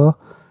Tailor so far,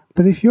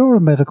 but if you're a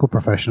medical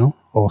professional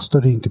or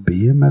studying to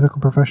be a medical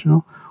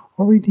professional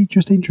or really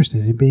just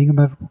interested in being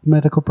a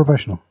medical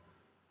professional,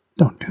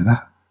 don't do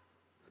that.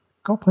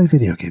 Go play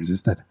video games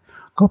instead.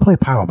 Go play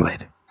Power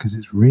Blade, because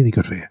it's really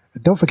good for you.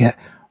 And don't forget,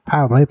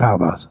 Power Blade Power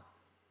Bars.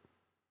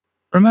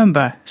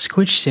 Remember,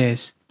 Squidge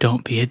says,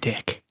 don't be a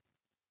dick.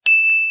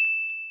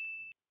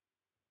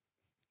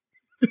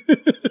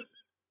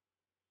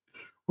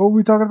 What were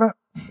we talking about?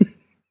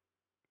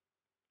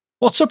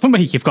 What's up with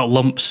me? You've got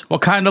lumps.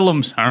 What kind of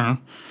lumps? I don't know.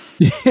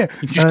 Yeah,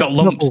 You've just got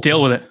lumps. purple.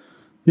 Deal with it.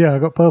 Yeah, I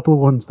got purple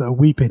ones that are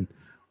weeping.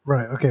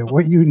 Right, okay,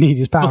 what you need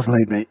is Power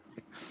Blade, mate.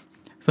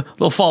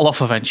 They'll fall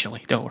off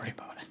eventually. Don't worry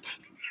about it.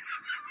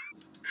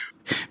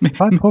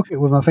 If I poke it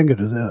with my finger,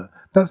 does it hurt?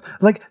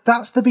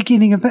 That's the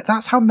beginning of it.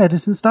 That's how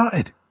medicine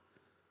started.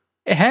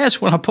 It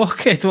hurts when I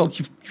poke it. Well,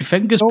 your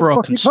finger's Don't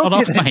broken. fucking Sod poke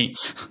off, it then.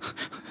 mate.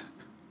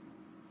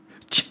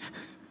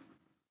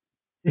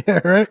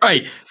 Yeah, right?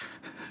 Right.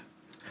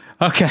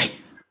 Okay.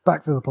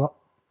 Back to the plot.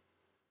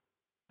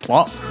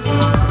 Plot.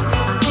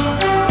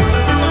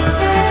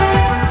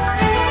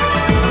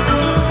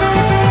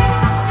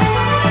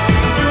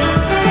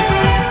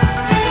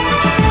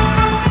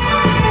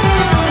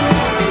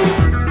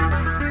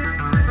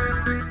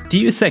 Do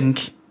you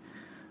think,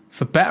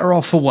 for better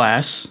or for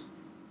worse,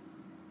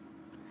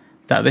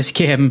 that this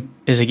game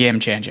is a game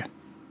changer?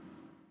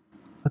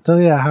 I'll tell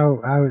you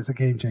how it's a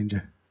game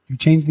changer. You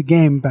change the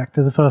game back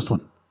to the first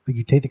one. Like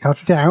you take the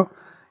cartridge out,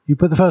 you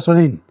put the first one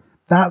in.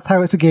 That's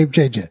how it's a game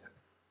changer.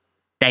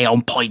 Stay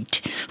on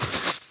point.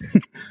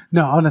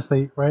 No,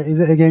 honestly, right? Is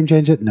it a game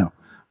changer? No.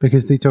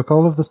 Because they took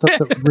all of the stuff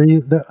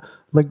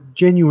that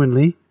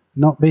genuinely,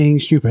 not being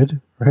stupid,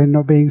 right?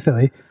 Not being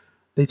silly.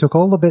 They took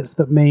all the bits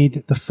that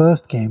made the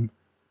first game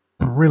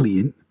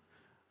brilliant.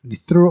 They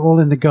threw it all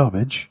in the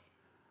garbage.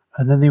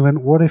 And then they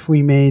went, what if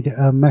we made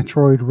a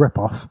Metroid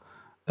ripoff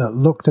that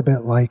looked a bit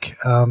like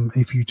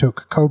if you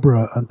took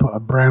Cobra and put a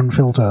brown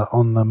filter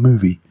on the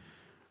movie,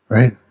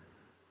 right?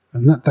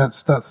 And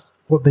that's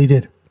what they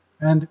did.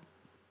 And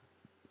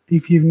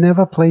if you've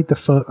never played the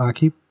first... I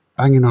keep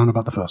banging on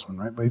about the first one,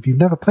 right? But if you've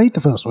never played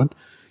the first one,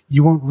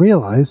 you won't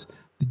realize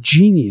the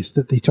genius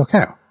that they took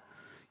out.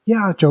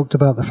 Yeah, I joked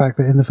about the fact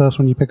that in the first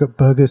one you pick up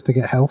burgers to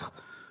get health,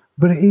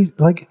 but it is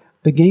like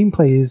the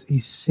gameplay is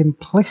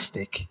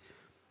simplistic.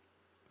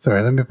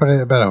 Sorry, let me put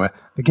it a better way.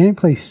 The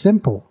gameplay is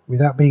simple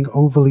without being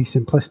overly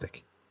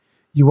simplistic.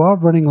 You are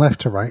running left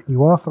to right,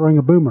 you are throwing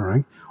a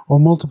boomerang, or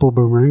multiple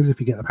boomerangs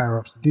if you get the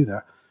power-ups to do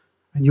that,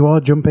 and you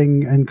are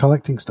jumping and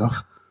collecting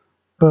stuff,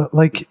 but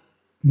like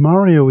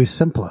Mario is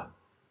simpler,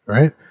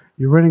 right?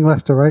 You're running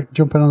left to right,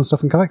 jumping on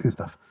stuff and collecting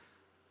stuff.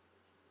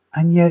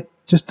 And yet,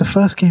 just the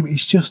first game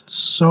is just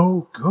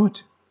so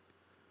good.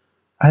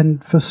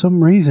 And for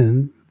some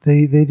reason,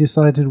 they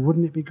decided,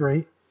 wouldn't it be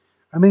great?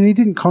 I mean, they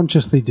didn't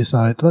consciously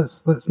decide,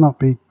 let's not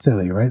be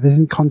silly, right? They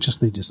didn't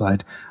consciously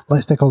decide,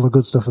 let's take all the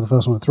good stuff for the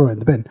first one and throw it in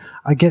the bin.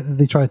 I get that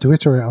they tried to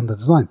iterate on the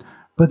design,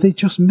 but they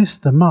just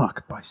missed the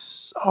mark by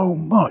so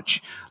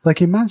much.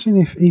 Like, imagine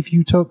if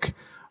you took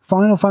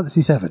Final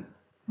Fantasy VII,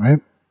 right?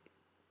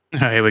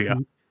 Oh, here we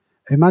go.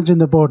 Imagine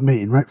the board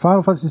meeting, right?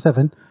 Final Fantasy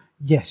VII,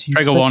 yes,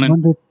 Trigger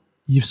warning.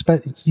 You've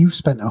spent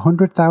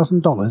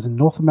 $100,000 in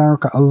North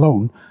America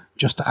alone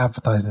just to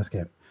advertise this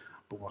game.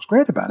 But what's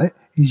great about it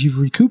is you've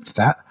recouped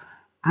that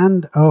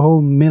and a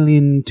whole $1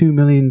 million, $2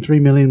 million,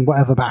 $3 million,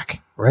 whatever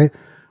back, right?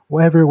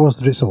 Whatever it was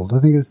that it sold. I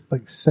think it's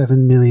like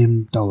 $7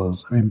 million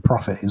in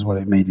profit is what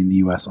it made in the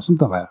US or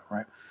something like that,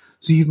 right?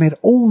 So you've made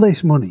all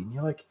this money. And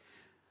you're like,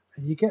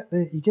 you get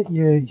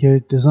your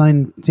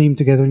design team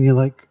together and you're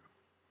like,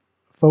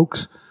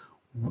 folks,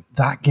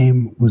 that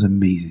game was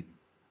amazing.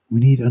 We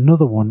need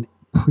another one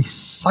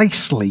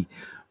precisely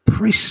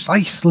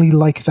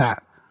like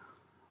that,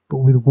 but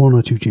with one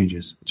or two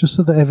changes, just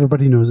so that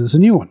everybody knows it's a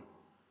new one.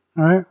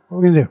 All right, what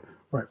we're going to do?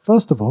 Right,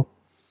 first of all,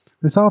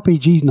 this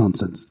RPG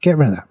nonsense, get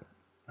rid of that.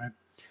 Right.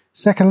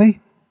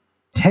 Secondly,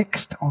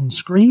 text on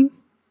screen,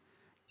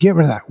 get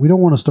rid of that. We don't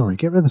want a story.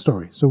 Get rid of the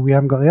story. So we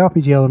haven't got the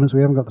RPG elements,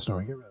 we haven't got the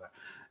story. Get rid of that.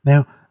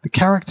 Now, the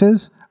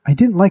characters, I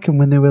didn't like them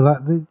when they were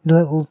like the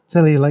little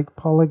silly like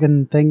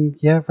polygon thing.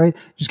 Yeah, right?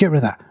 Just get rid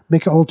of that.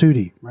 Make it all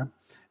 2D, right?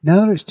 Now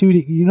that it's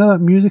 2D, you know that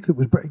music that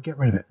was... Get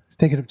rid of it. It's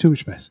taking up too much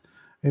space.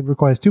 It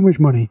requires too much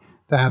money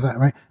to have that,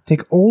 right?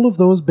 Take all of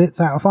those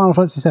bits out of Final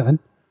Fantasy VII,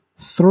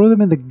 throw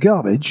them in the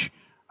garbage,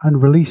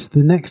 and release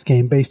the next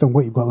game based on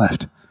what you've got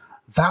left.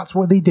 That's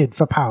what they did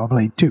for Power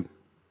Blade 2.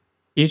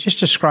 You just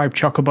described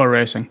Chocobo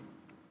Racing.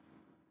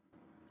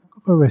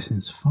 Chocobo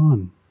Racing's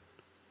fun.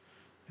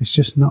 It's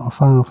just not a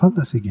Final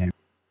Fantasy game.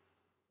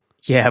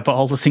 Yeah, but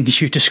all the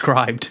things you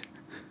described...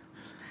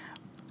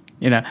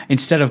 You know,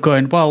 instead of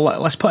going, well,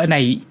 let's put an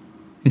 8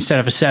 instead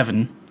of a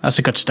 7. That's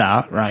a good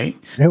start, right?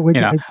 Yeah,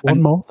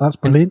 one more. That's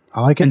brilliant.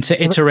 I like it. And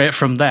to iterate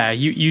from there,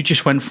 you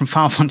just went from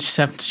Final Fantasy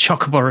 7 to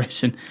Chocobo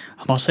Racing.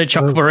 I'm not saying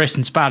Chocobo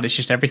Racing's bad. It's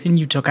just everything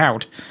you took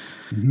out.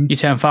 Mm-hmm. You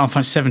turned Final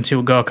Fantasy 7 to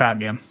a go-kart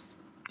game.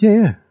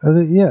 Yeah.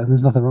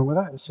 There's nothing wrong with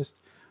that. It's just,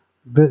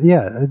 but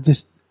yeah,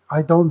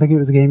 I don't think it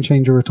was a game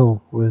changer at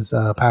all. Was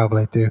Power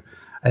Blade 2?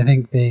 I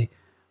think they.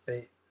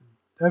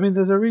 I mean,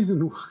 there's a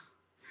reason.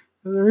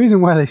 There's a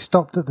reason why they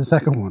stopped at the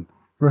second one,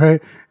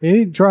 right? It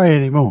didn't try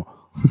anymore.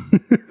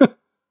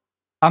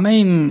 I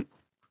mean,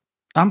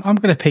 I'm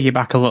going to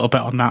piggyback a little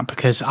bit on that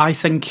because I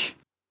think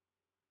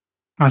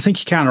you're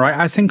kind of right.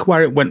 I think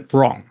where it went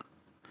wrong,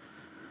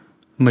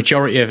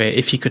 majority of it,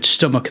 if you could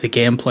stomach the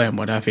gameplay and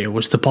whatever, it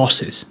was the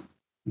bosses.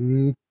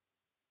 Right?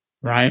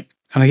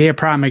 And I'll give you a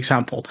prime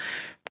example.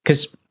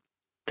 Because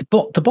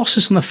the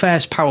bosses on the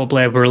first Power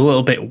Blade were a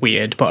little bit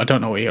weird, but I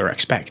don't know what you're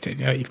expecting.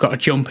 You know, you've got a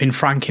jumping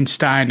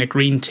Frankenstein, a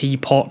green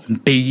teapot,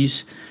 and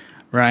bees,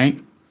 right?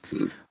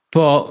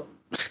 But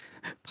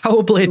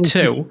Power Blade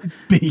 2...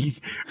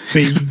 Bees.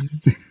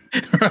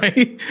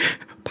 Right?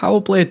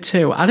 Power Blade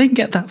 2, I didn't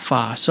get that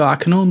far, so I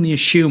can only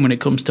assume when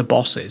it comes to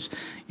bosses,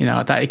 you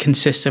know, that it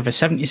consists of a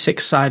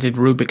 76-sided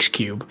Rubik's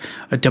Cube,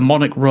 a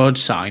demonic road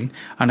sign,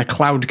 and a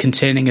cloud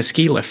containing a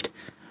ski lift.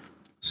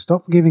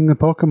 Stop giving the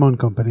Pokemon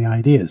Company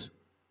ideas.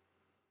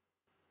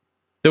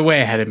 They're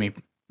way ahead of me.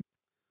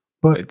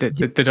 But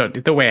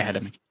they're way ahead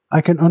of me.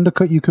 I can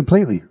undercut you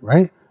completely,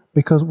 right?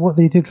 Because what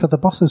they did for the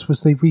bosses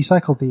was they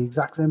recycled the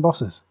exact same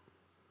bosses.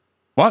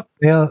 What?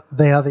 They are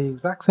the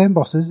exact same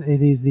bosses.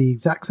 It is the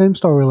exact same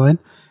storyline.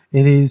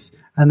 It is,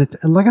 and it's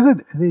like I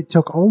said, they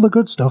took all the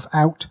good stuff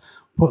out,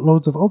 put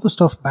loads of other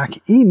stuff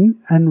back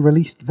in, and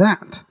released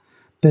that.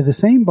 They're the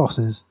same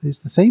bosses. It's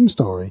the same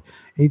story.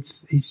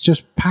 It's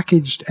just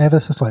packaged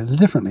ever so slightly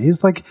differently.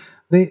 It's like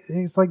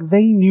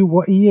they knew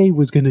what EA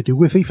was going to do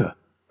with FIFA,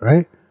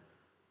 right?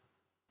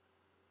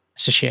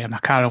 It's a shame. I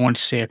kind of want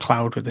to see a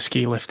cloud with a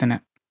ski lift in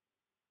it.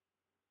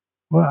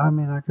 Well, I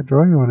mean, I could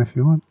draw you one if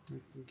you want.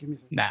 Give me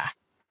some. Nah.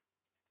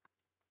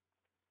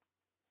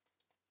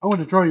 I want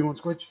to draw you one,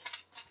 Squidge.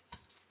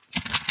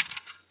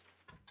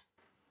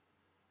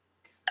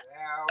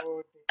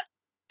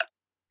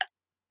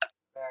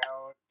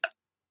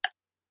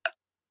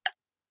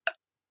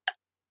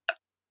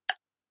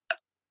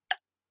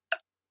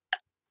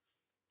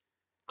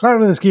 Cloud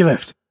with a ski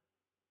lift.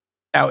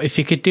 Now, if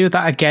you could do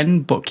that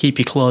again, but keep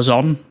your clothes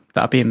on,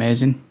 that'd be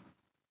amazing.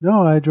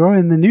 No, I draw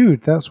in the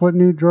nude. That's what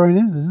nude drawing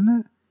is,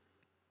 isn't it?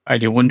 I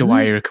do wonder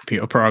why you're a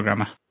computer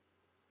programmer.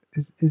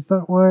 Is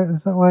that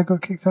why I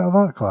got kicked out of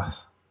art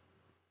class?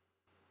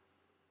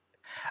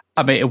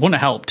 I mean, it wouldn't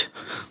have helped.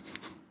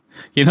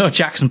 You know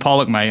Jackson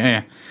Pollock, mate.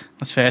 Yeah,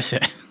 let's face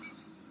it.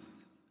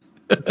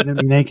 If you're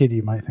be naked,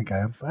 you might think I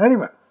am. But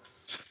anyway,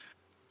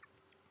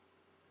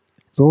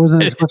 it's always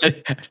an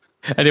expression.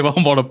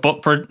 Anyone want a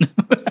butt print?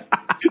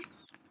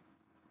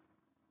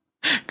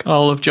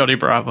 Call of Johnny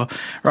Bravo.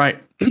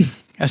 Right,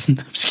 that's an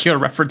obscure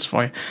reference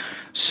for you.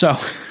 So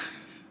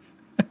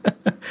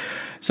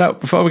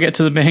before we get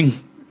to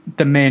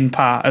the main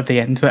part at the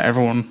end that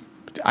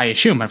I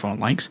assume everyone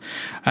likes,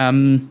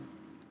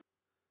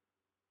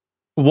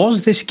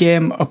 was this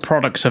game a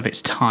product of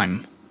its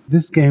time?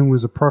 This game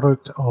was a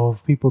product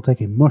of people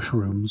taking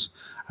mushrooms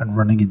and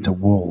running into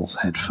walls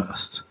head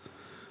first.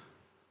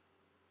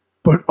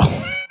 But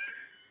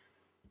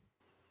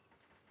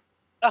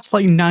that's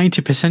like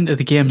 90% of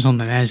the games on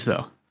the NES,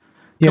 though.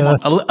 Yeah.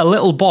 Come on, a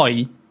little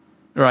boy,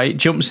 right,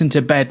 jumps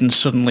into bed and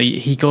suddenly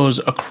he goes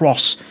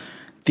across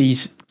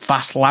these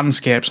vast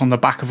landscapes on the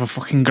back of a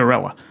fucking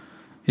gorilla.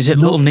 Is it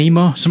Little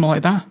Nemo, something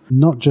like that?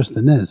 Not just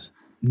the NES.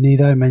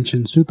 Need I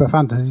mention Super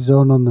Fantasy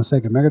Zone on the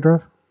Sega Mega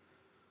Drive?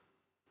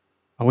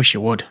 I wish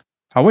you would.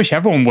 I wish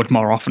everyone would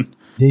more often.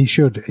 They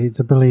should. It's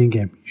a brilliant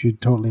game. You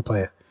should totally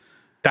play it.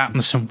 That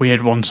and some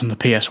weird ones on the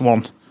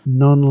PS1.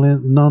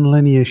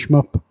 Non-linear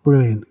shmup.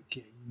 Brilliant.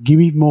 Give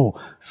me more.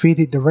 Feed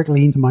it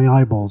directly into my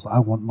eyeballs. I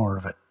want more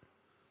of it.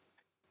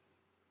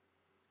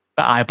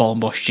 The eyeball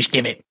mush. Just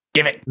give it.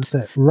 Give it. That's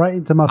it. Right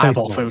into my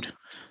eyeball food.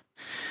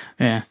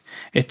 Yeah.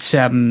 It's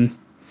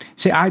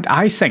see,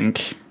 I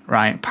think,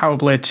 right, Power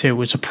Blade 2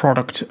 was a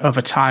product of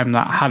a time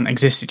that hadn't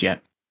existed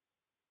yet.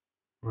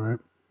 Right.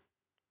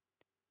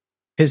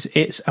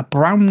 It's a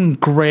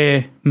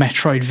brown-grey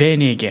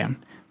Metroidvania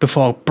game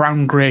before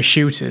brown-grey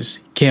shooters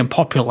became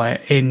popular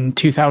in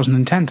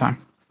 2010 time.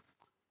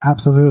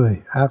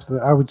 Absolutely.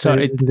 I would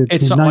say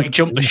it's not like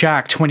Jump the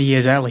Shark 20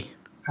 years early.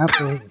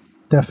 Absolutely.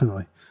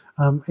 Definitely.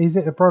 Is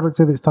it a product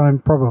of its time?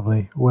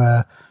 Probably.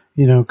 Where,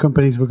 you know,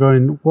 companies were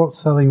going, what's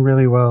selling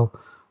really well?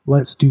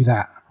 Let's do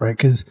that, right?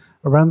 Because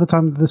around the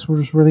time that this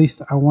was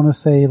released, I want to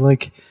say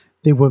like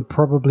they were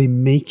probably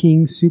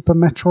making Super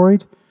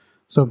Metroid.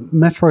 So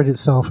Metroid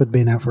itself had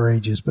been out for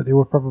ages, but they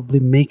were probably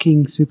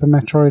making Super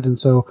Metroid, and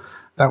so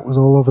that was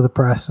all over the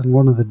press, and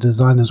one of the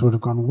designers would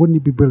have gone, wouldn't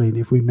it be brilliant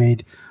if we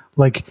made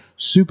like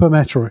Super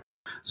Metroid?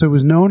 So it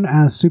was known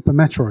as Super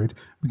Metroid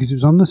because it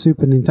was on the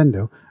Super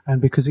Nintendo, and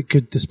because it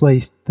could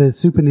display, the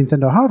Super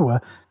Nintendo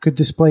hardware could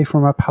display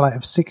from a palette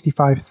of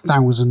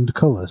 65,000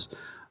 colours.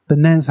 The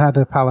NES had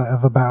a palette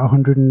of about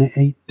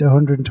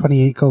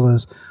 128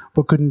 colours,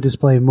 but couldn't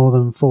display more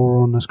than 4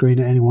 on the screen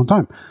at any one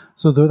time.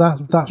 So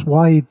that's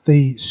why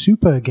the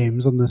Super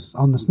games on the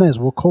SNES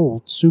were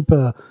called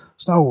Super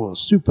Star Wars,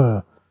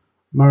 Super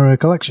Mario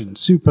Collection,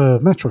 Super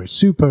Metroid,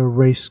 Super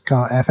Race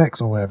Car FX,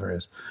 or whatever it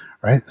is,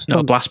 right?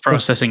 No blast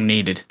processing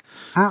needed.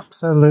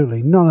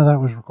 Absolutely. None of that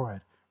was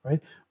required, right?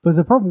 But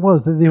the problem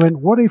was that they went,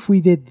 what if we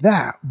did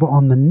that, but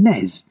on the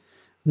NES?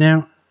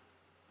 Now,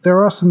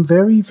 there are some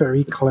very,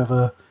 very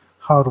clever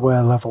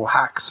hardware level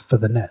hacks for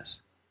the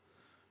NES.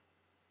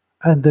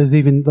 And there's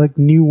even like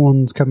new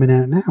ones coming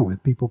out now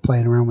with people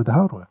playing around with the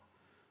hardware.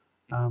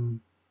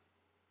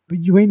 But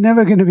you ain't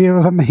never going to be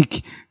able to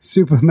make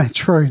Super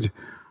Metroid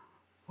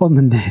on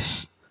the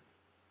NES.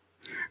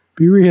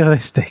 Be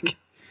realistic.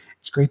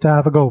 It's great to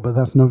have a goal, but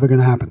that's never going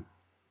to happen.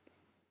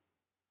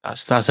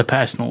 That's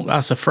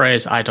a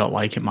phrase I don't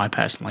like in my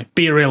personal life.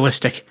 Be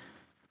realistic.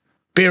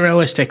 Be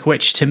realistic,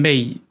 which to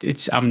me,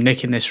 I'm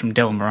nicking this from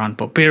Dylan Moran,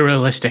 but be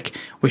realistic,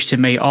 which to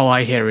me, all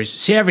I hear is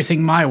see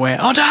everything my way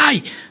or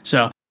die.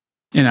 So,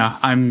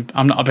 I'm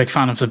not a big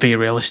fan of the be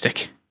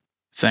realistic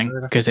thing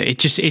because it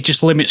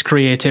just limits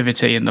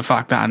creativity and the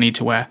fact that I need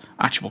to wear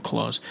actual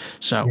clothes.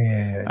 So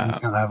yeah, you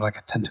can't have like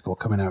a tentacle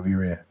coming out of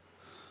your ear.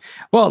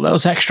 Well,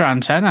 those extra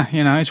antenna,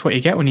 it's what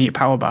you get when you eat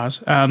power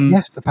bars.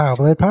 Yes, the Power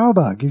Blade Power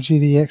Bar gives you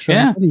the extra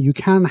antenna. You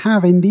can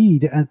have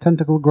indeed a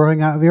tentacle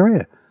growing out of your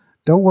ear.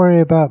 Don't worry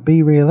about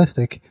be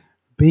realistic.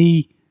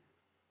 Be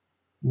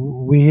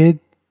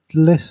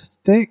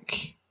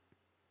weirdlistic.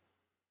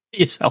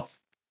 Yourself.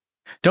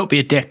 Don't be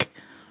a dick.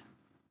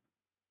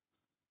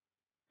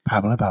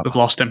 Power Bar. We've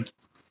lost him.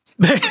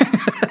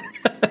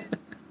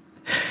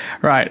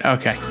 Right,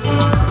 okay.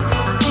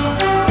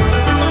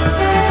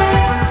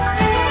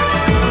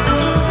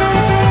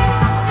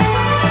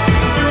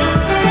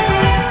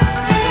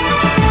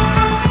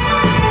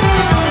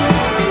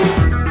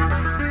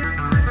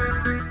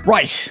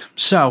 Right,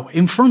 so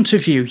in front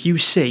of you, you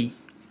see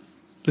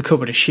the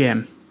Cupboard of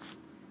Shame,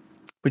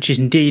 which is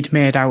indeed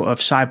made out of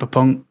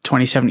Cyberpunk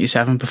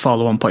 2077 before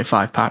the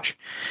 1.5 patch.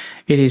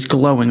 It is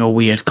glowing a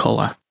weird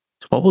colour.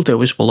 So what we'll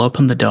do is we'll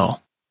open the door.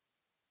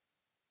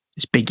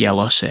 This big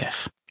yellow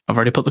safe. I've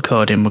already put the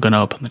code in, we're going to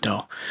open the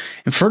door.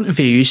 In front of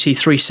you, you see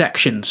 3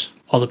 sections,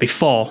 or there'll be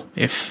 4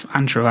 if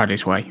Andrew had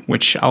his way,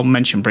 which I'll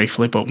mention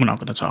briefly, but we're not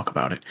going to talk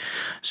about it.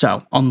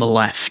 So, on the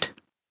left,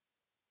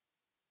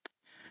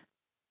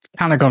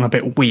 kind of gone a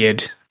bit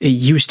weird. It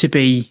used to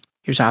be,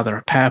 it was either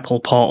a purple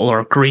portal or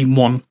a green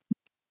one,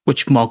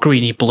 which more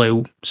greeny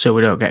blue, so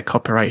we don't get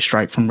copyright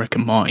strike from Rick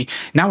and Morty.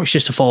 Now it's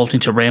just evolved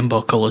into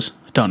rainbow colours.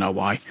 I don't know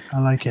why. I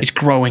like it. It's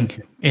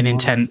growing in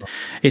intent.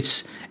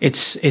 It's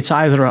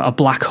either a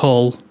black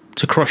hole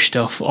to crush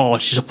stuff or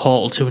it's just a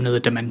portal to another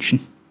dimension.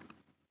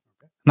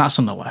 And that's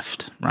on the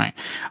left, right?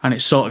 And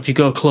it's sort of, if you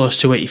go close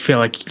to it, you feel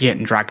like you're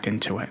getting dragged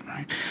into it,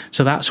 right?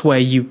 So that's where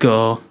you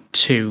go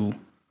to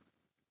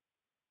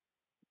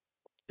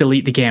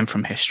delete the game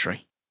from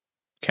history.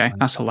 Okay,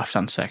 that's the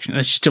left-hand section.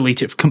 Let's just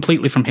delete it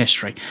completely from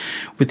history,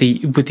 with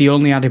the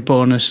only added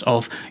bonus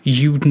of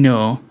you'd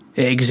know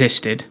it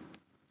existed,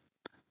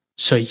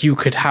 so you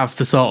could have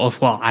the thought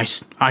of, well, I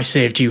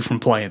saved you from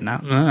playing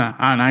that,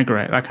 and I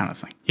agree, that kind of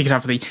thing. You could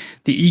have the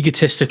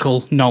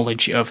egotistical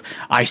knowledge of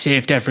I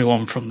saved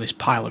everyone from this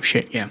pile of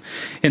shit game.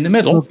 In the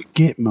middle,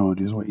 Git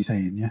mode is what you're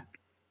saying, yeah?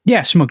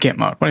 Yeah, smug Git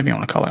mode, whatever you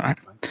want to call it, right?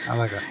 I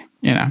like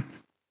that.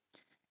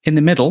 In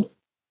the middle,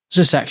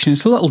 there's a section.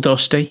 It's a little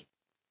dusty.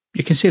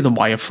 You can see the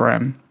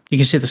wireframe. You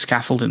can see the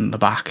scaffolding in the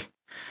back.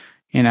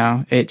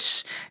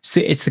 It's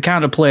the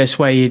kind of place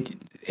where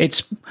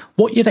it's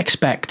what you'd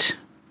expect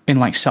in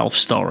like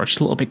self-storage.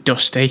 A little bit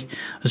dusty.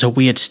 There's a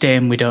weird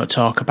stain we don't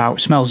talk about.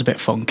 It smells a bit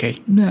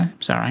funky. Yeah,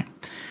 it's all right.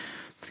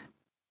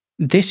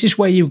 This is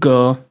where you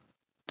go.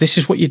 This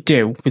is what you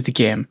do with the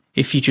game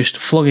if you just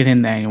flug it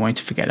in there and you want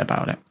to forget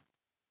about it.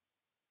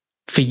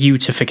 For you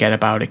to forget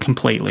about it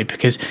completely,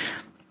 because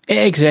it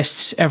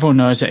exists. Everyone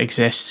knows it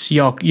exists.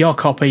 Your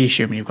copy,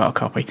 assuming you've got a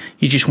copy,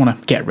 you just want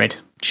to get rid.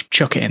 Just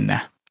chuck it in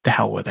there. The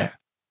hell with it.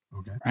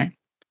 Okay. Right?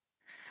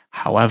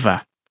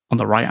 However, on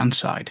the right-hand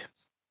side,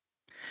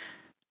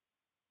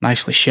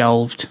 nicely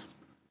shelved,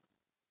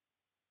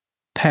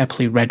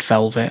 purpley red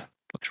velvet.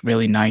 Looks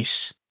really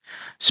nice.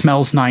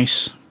 Smells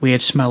nice.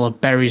 Weird smell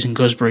of berries and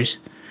gooseberries.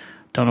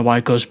 Don't know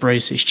why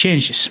gooseberries. It's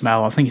changed its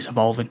smell. I think it's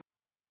evolving.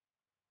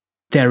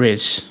 There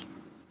is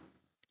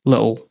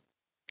little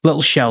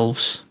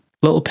shelves,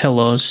 little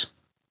pillows,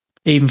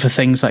 even for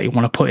things that you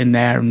want to put in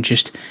there and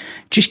just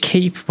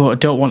keep, but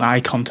don't want eye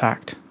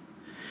contact.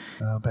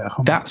 A bit of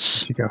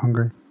hummus if you get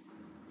hungry.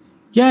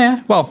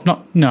 Yeah. Well,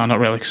 not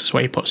really, because it's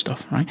where you put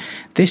stuff, right?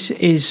 This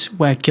is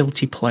where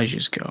guilty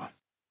pleasures go.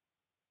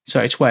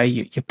 So it's where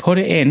you put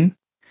it in,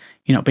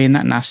 you're not being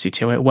that nasty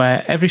to it,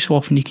 where every so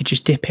often you could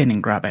just dip in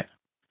and grab it.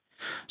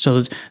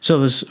 So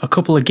there's a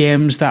couple of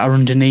games that are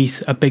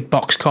underneath a big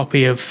box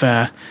copy of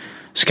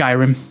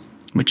Skyrim,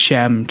 which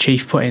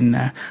Chief put in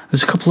there.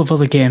 There's a couple of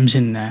other games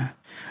in there.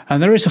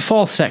 And there is a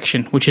 4th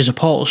section, which is a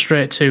portal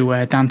straight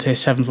to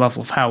Dante's 7th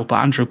level of hell, but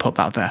Andrew put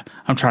that there.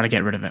 I'm trying to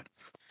get rid of it.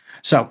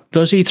 So,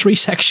 those are your 3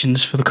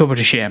 sections for the Cupboard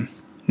of Shame.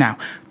 Now,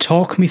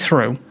 talk me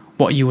through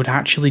what you would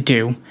actually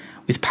do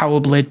with Power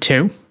Blade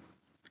 2.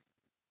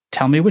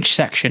 Tell me which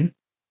section.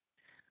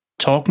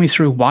 Talk me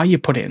through why you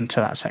put it into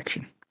that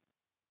section.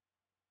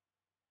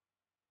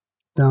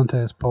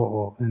 Dante's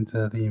portal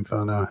into the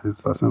Inferno is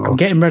that simple. I'm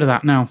getting rid of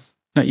that now.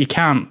 No, you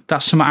can't.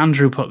 That's something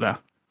Andrew put there.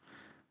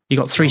 You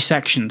got 3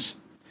 sections.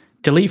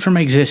 Delete from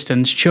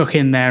existence, chuck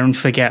in there and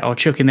forget, or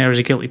chuck in there as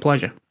a guilty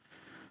pleasure.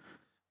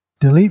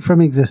 Delete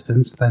from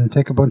existence, then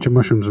take a bunch of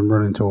mushrooms and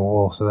run into a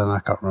wall, so then I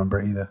can't remember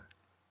it either.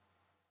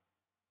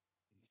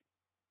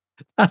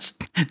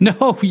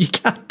 No, you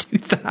can't do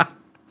that.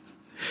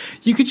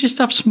 You could just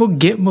have smug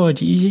git mode.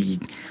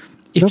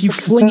 If you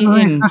fling it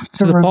in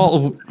to the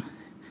portal...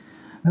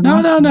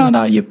 No.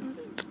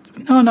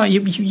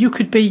 You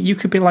could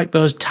be like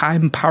those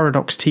time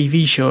paradox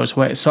TV shows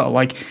where it's sort of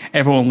like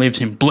everyone lives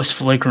in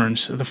blissful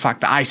ignorance of the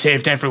fact that I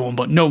saved everyone,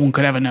 but no one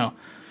could ever know.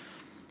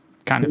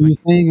 Kind of. Are you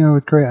saying I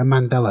would create a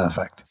Mandela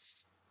effect?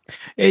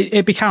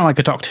 It'd be kind of like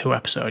a Doctor Who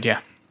episode,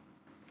 yeah.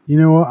 You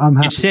know what? I'm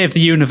happy. You'd save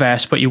the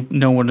universe, but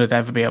no one would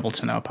ever be able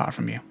to know apart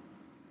from you.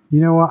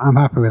 You know what? I'm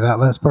happy with that.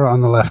 Let's put it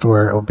on the left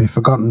where it'll be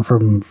forgotten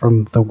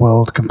from the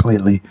world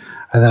completely,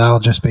 and then I'll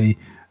just be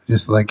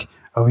like.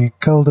 I'll be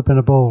curled up in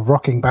a ball,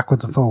 rocking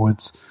backwards and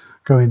forwards,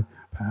 going,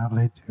 Power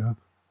Blade 2,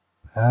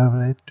 Power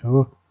Blade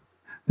 2.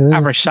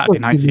 Average Saturday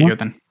night for you,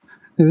 then.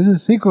 There was a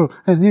sequel,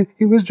 and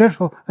it was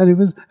dreadful, and it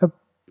was a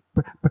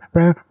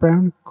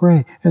brown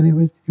grey, and it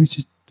was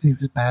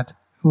bad.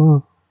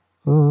 Oh.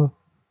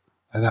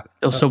 Like that.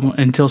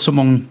 Until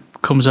someone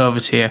comes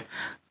over to you,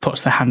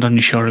 puts their hand on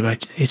your shoulder and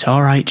goes, it's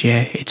all right,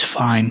 Jay, it's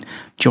fine. Do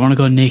you want to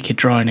go naked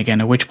drawing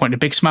again? At which point a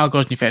big smile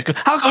goes on your face, goes,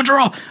 I'll go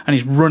draw! And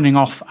he's running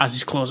off as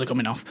his clothes are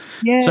coming off.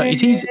 Yay! So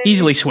it's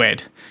easily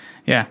swayed.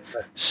 Yeah.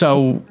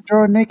 So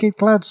draw naked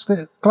clouds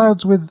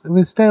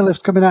with stair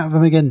lifts coming out of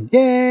them again.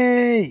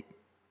 Yay!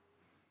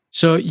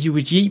 So you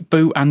would yeet,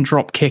 boot, and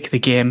drop kick the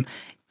game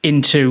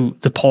into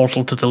the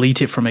portal to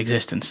delete it from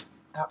existence.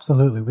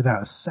 Absolutely,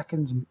 without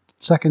seconds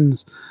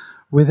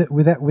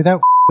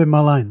without in my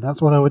line.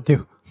 That's what I would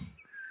do.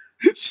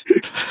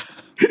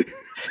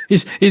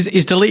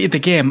 Is deleted the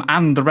game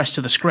and the rest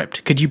of the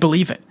script. Could you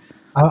believe it?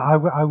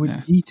 I would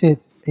yeet it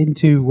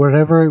into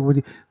wherever it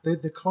would.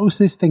 The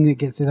closest thing that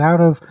gets it out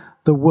of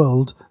the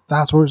world,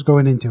 that's where it's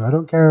going into. I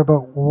don't care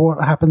about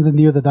what happens in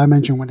the other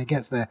dimension when it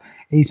gets there.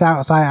 It's out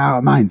of sight, out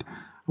of mind.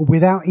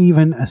 Without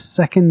even a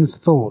second's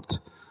thought,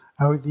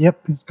 I would.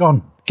 Yep, it's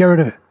gone. Get rid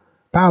of it.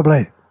 Power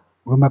Blade.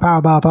 With my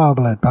power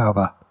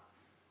bar.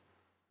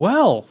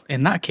 Well,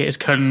 in that case,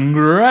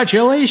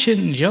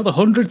 congratulations. You're the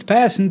 100th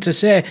person to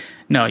say,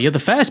 no, you're the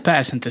first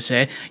person to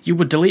say you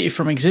would delete it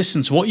from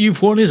existence. What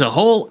you've won is a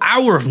whole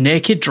hour of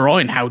naked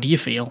drawing. How do you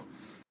feel?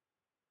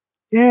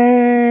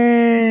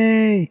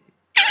 Yay!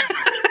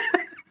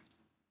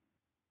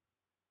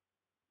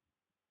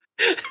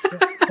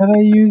 Can I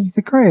use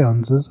the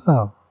crayons as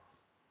well?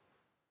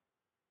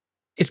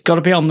 It's got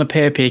to be on the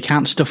paper. You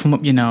can't stuff them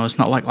up your nose,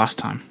 not like last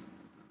time.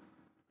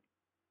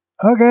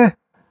 Okay.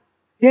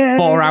 Yeah.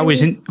 4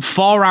 hours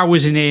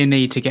in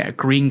A&E to get a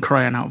green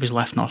crayon out of his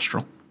left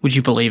nostril. Would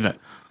you believe it?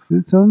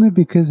 It's only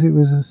because it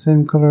was the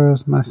same colour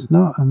as my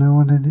snot and I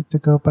wanted it to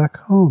go back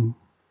home.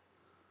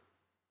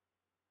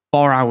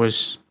 4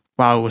 hours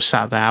while I was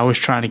sat there, I was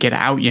trying to get it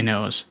out your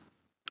nose.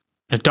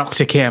 A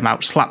doctor came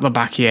out, slapped the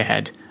back of your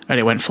head, and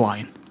it went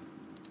flying.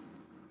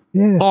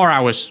 Yeah. 4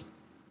 hours.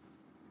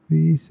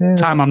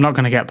 Time I'm not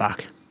going to get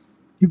back.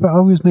 Yeah, but I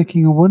was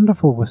making a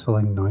wonderful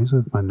whistling noise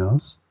with my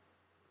nose.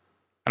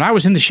 And I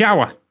was in the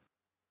shower.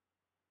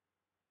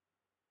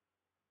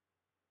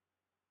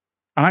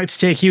 I like to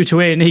take you to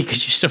A&E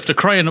because you stuffed a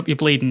crayon up your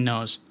bleeding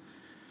nose.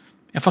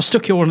 If I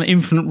stuck you on an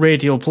infinite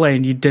radial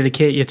plane, you'd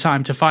dedicate your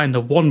time to find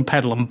the one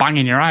pedal and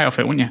banging your eye off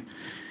it, wouldn't you?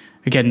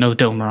 Again, another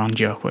Dylan Moran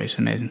joke, but it's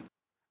amazing.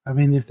 I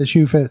mean, if the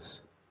shoe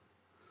fits.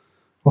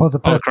 Or the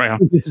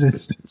crayon. In this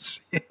instance.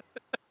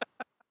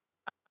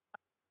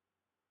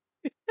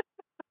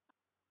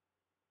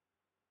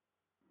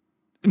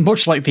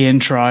 Much like the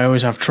intro, I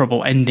always have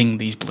trouble ending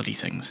these bloody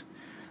things.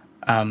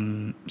 So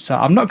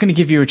I'm not going to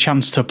give you a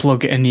chance to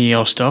plug any of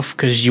your stuff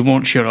because you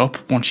won't shut up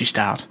once you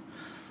start.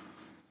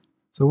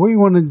 So what you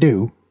want to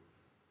do?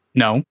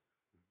 No.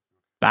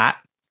 That.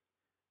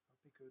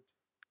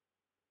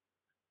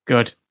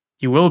 Good.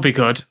 You will be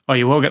good, or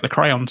you will get the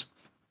crayons.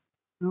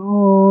 No,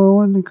 I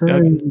want the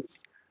crayons. Good.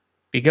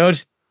 Be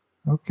good?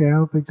 Okay,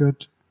 I'll be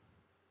good.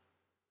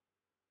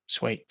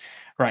 Sweet.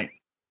 Right.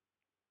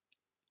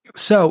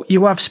 So,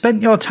 you have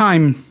spent your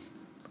time,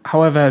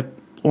 however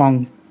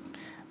long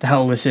the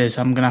hell this is.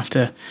 I'm going to have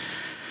to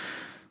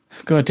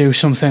go do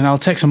something. I'll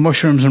take some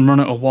mushrooms and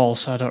run at a wall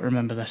so I don't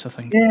remember this, I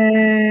think.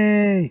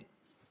 Yay!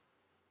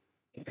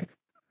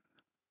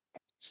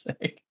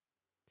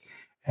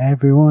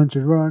 Everyone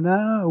should run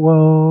at a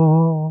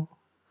wall.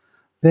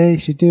 They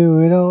should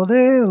do it all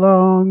day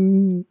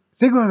long.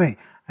 Sing with me.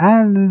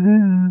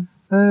 And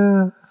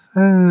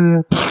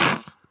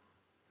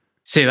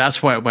See,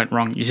 that's where it went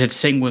wrong. You said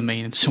sing with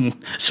me and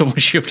someone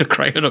shoved a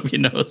crayon up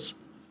your nose.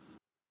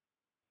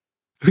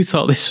 Who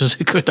thought this was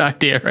a good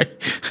idea, right?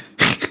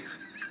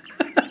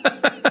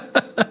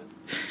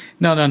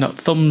 No.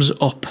 Thumbs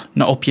up,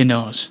 not up your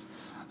nose.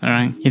 All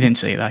right? You didn't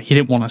see that. You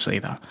didn't want to see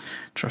that.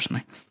 Trust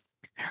me.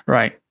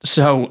 Right.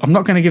 So I'm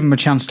not going to give him a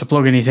chance to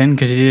plug anything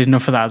because he did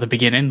enough of that at the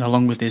beginning,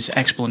 along with his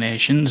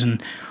explanations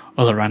and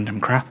other random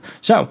crap.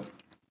 So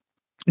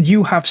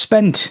you have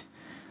spent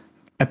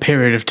a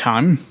period of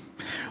time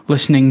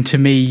listening to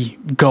me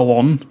go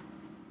on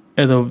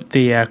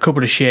the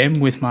cupboard of shame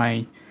with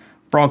my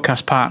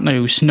broadcast partner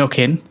who snuck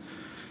in.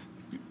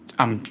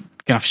 I'm going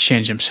to have to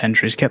change them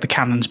centuries. Get the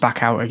cannons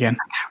back out again.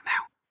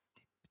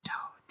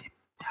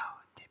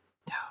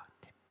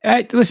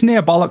 Hey, listen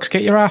here, bollocks.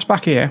 Get your ass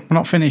back here. We're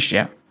not finished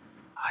yet.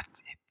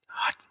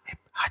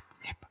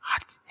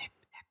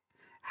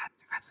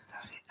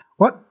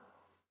 What?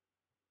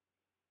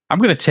 I'm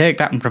going to take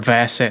that and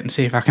reverse it and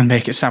see if I can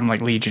make it sound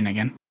like Legion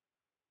again.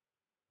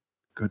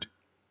 Good.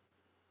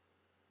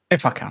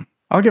 If I can.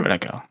 I'll give it a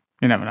go.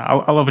 You never know.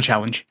 I'll love a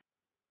challenge,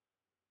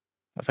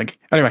 I think.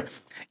 Anyway,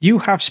 you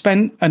have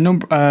spent an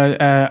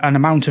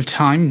amount of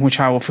time, which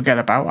I will forget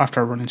about after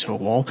I run into a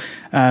wall,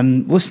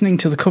 listening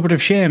to the Cupboard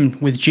of Shame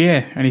with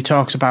Jay, and he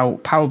talks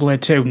about Power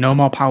Blade 2, no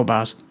more power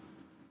bars.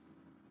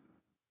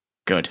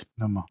 Good.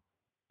 No more.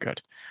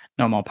 Good.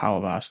 No more power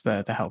bars.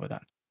 The hell with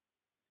that.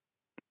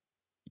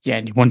 Yeah,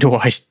 and you wonder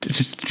why it's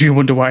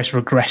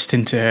regressed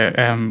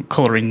into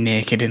colouring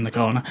naked in the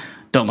corner.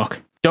 Don't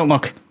look. Don't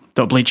look.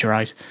 Don't bleach your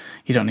eyes.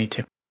 You don't need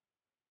to.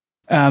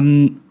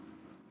 I'm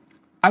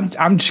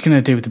just going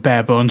to do the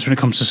bare bones when it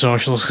comes to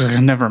socials because I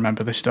can never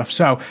remember this stuff.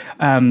 So,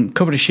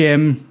 Cupboard of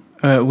Shame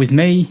with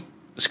me,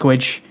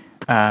 Squidge.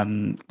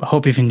 I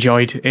hope you've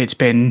enjoyed. It's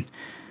been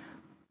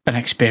an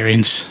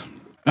experience,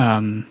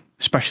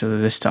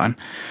 especially this time.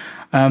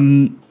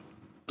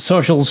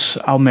 Socials,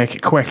 I'll make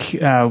it quick.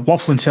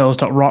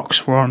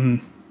 Waffleandtales.rocks. We're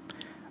on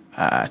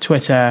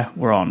Twitter.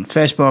 We're on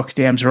Facebook.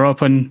 DMs are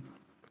open.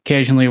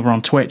 Occasionally, we're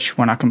on Twitch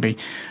when I can be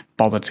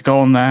bothered to go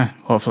on there.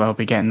 Hopefully, I'll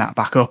be getting that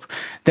back up.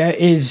 There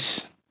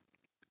is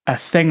a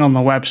thing on the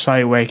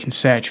website where you can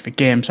search for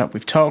games that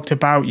we've talked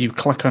about. You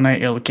click on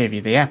it, it'll give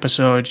you the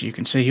episode. You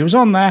can see who's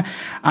on there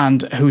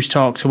and who's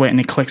talked to it,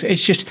 and it clicks.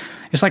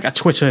 It's like a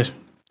Twitter,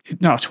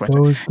 not a Twitter.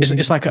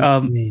 It's like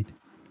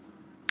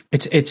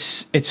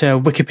It's a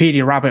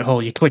Wikipedia rabbit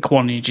hole. You click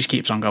one and it just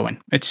keeps on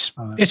going. It's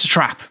a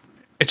trap.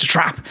 It's a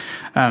trap.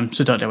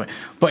 So don't do it.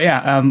 But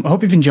yeah, I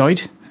hope you've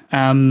enjoyed.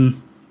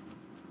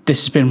 This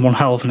has been one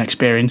hell of an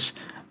experience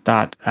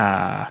that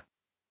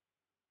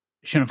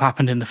shouldn't have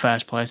happened in the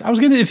first place. I was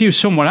going to interview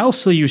someone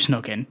else till you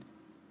snuck in.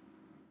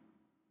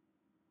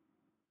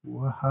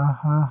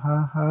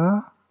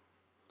 Wahahaha.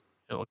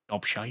 Little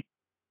gobshite.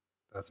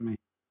 That's me.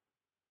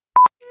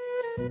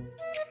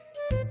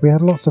 We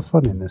had lots of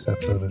fun in this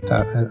episode of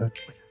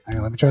hang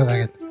on, let me try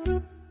that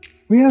again.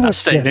 That's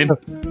staying in.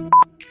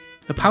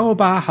 The Power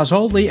Bar has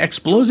all the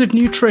explosive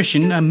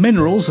nutrition and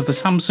minerals of the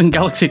Samsung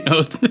Galaxy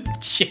Note.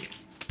 Shit.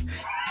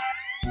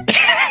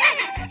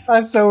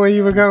 I saw where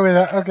you were going with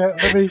that. Okay,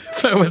 let me...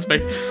 Bear with me.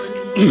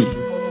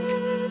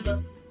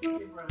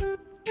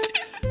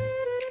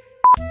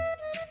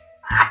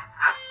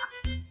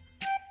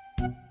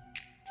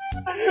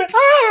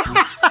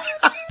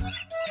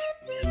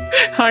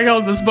 Hang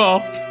on, there's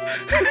more.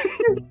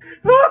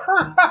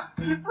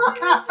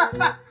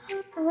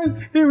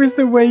 It was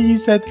the way you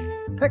said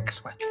peck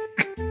sweat.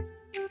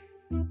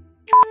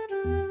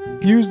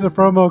 Use the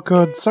promo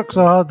code suck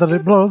so hard that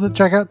it blows at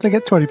checkout to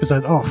get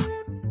 20% off.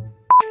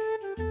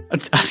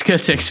 That's going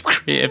to take some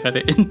creative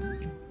editing.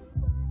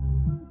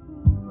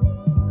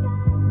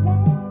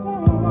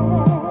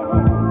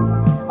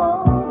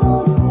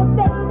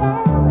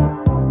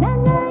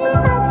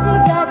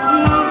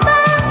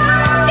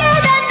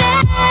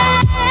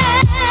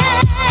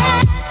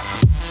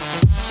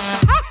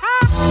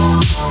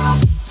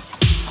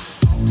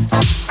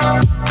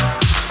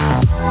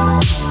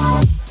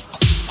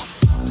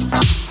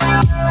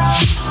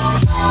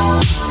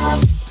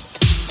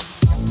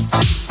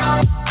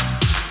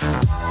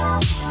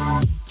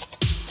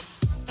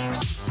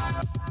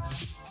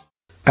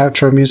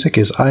 Outro music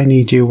is I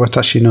Need You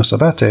Watashi no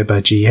Sabate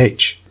by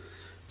GH.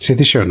 See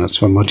the show notes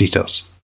for more details.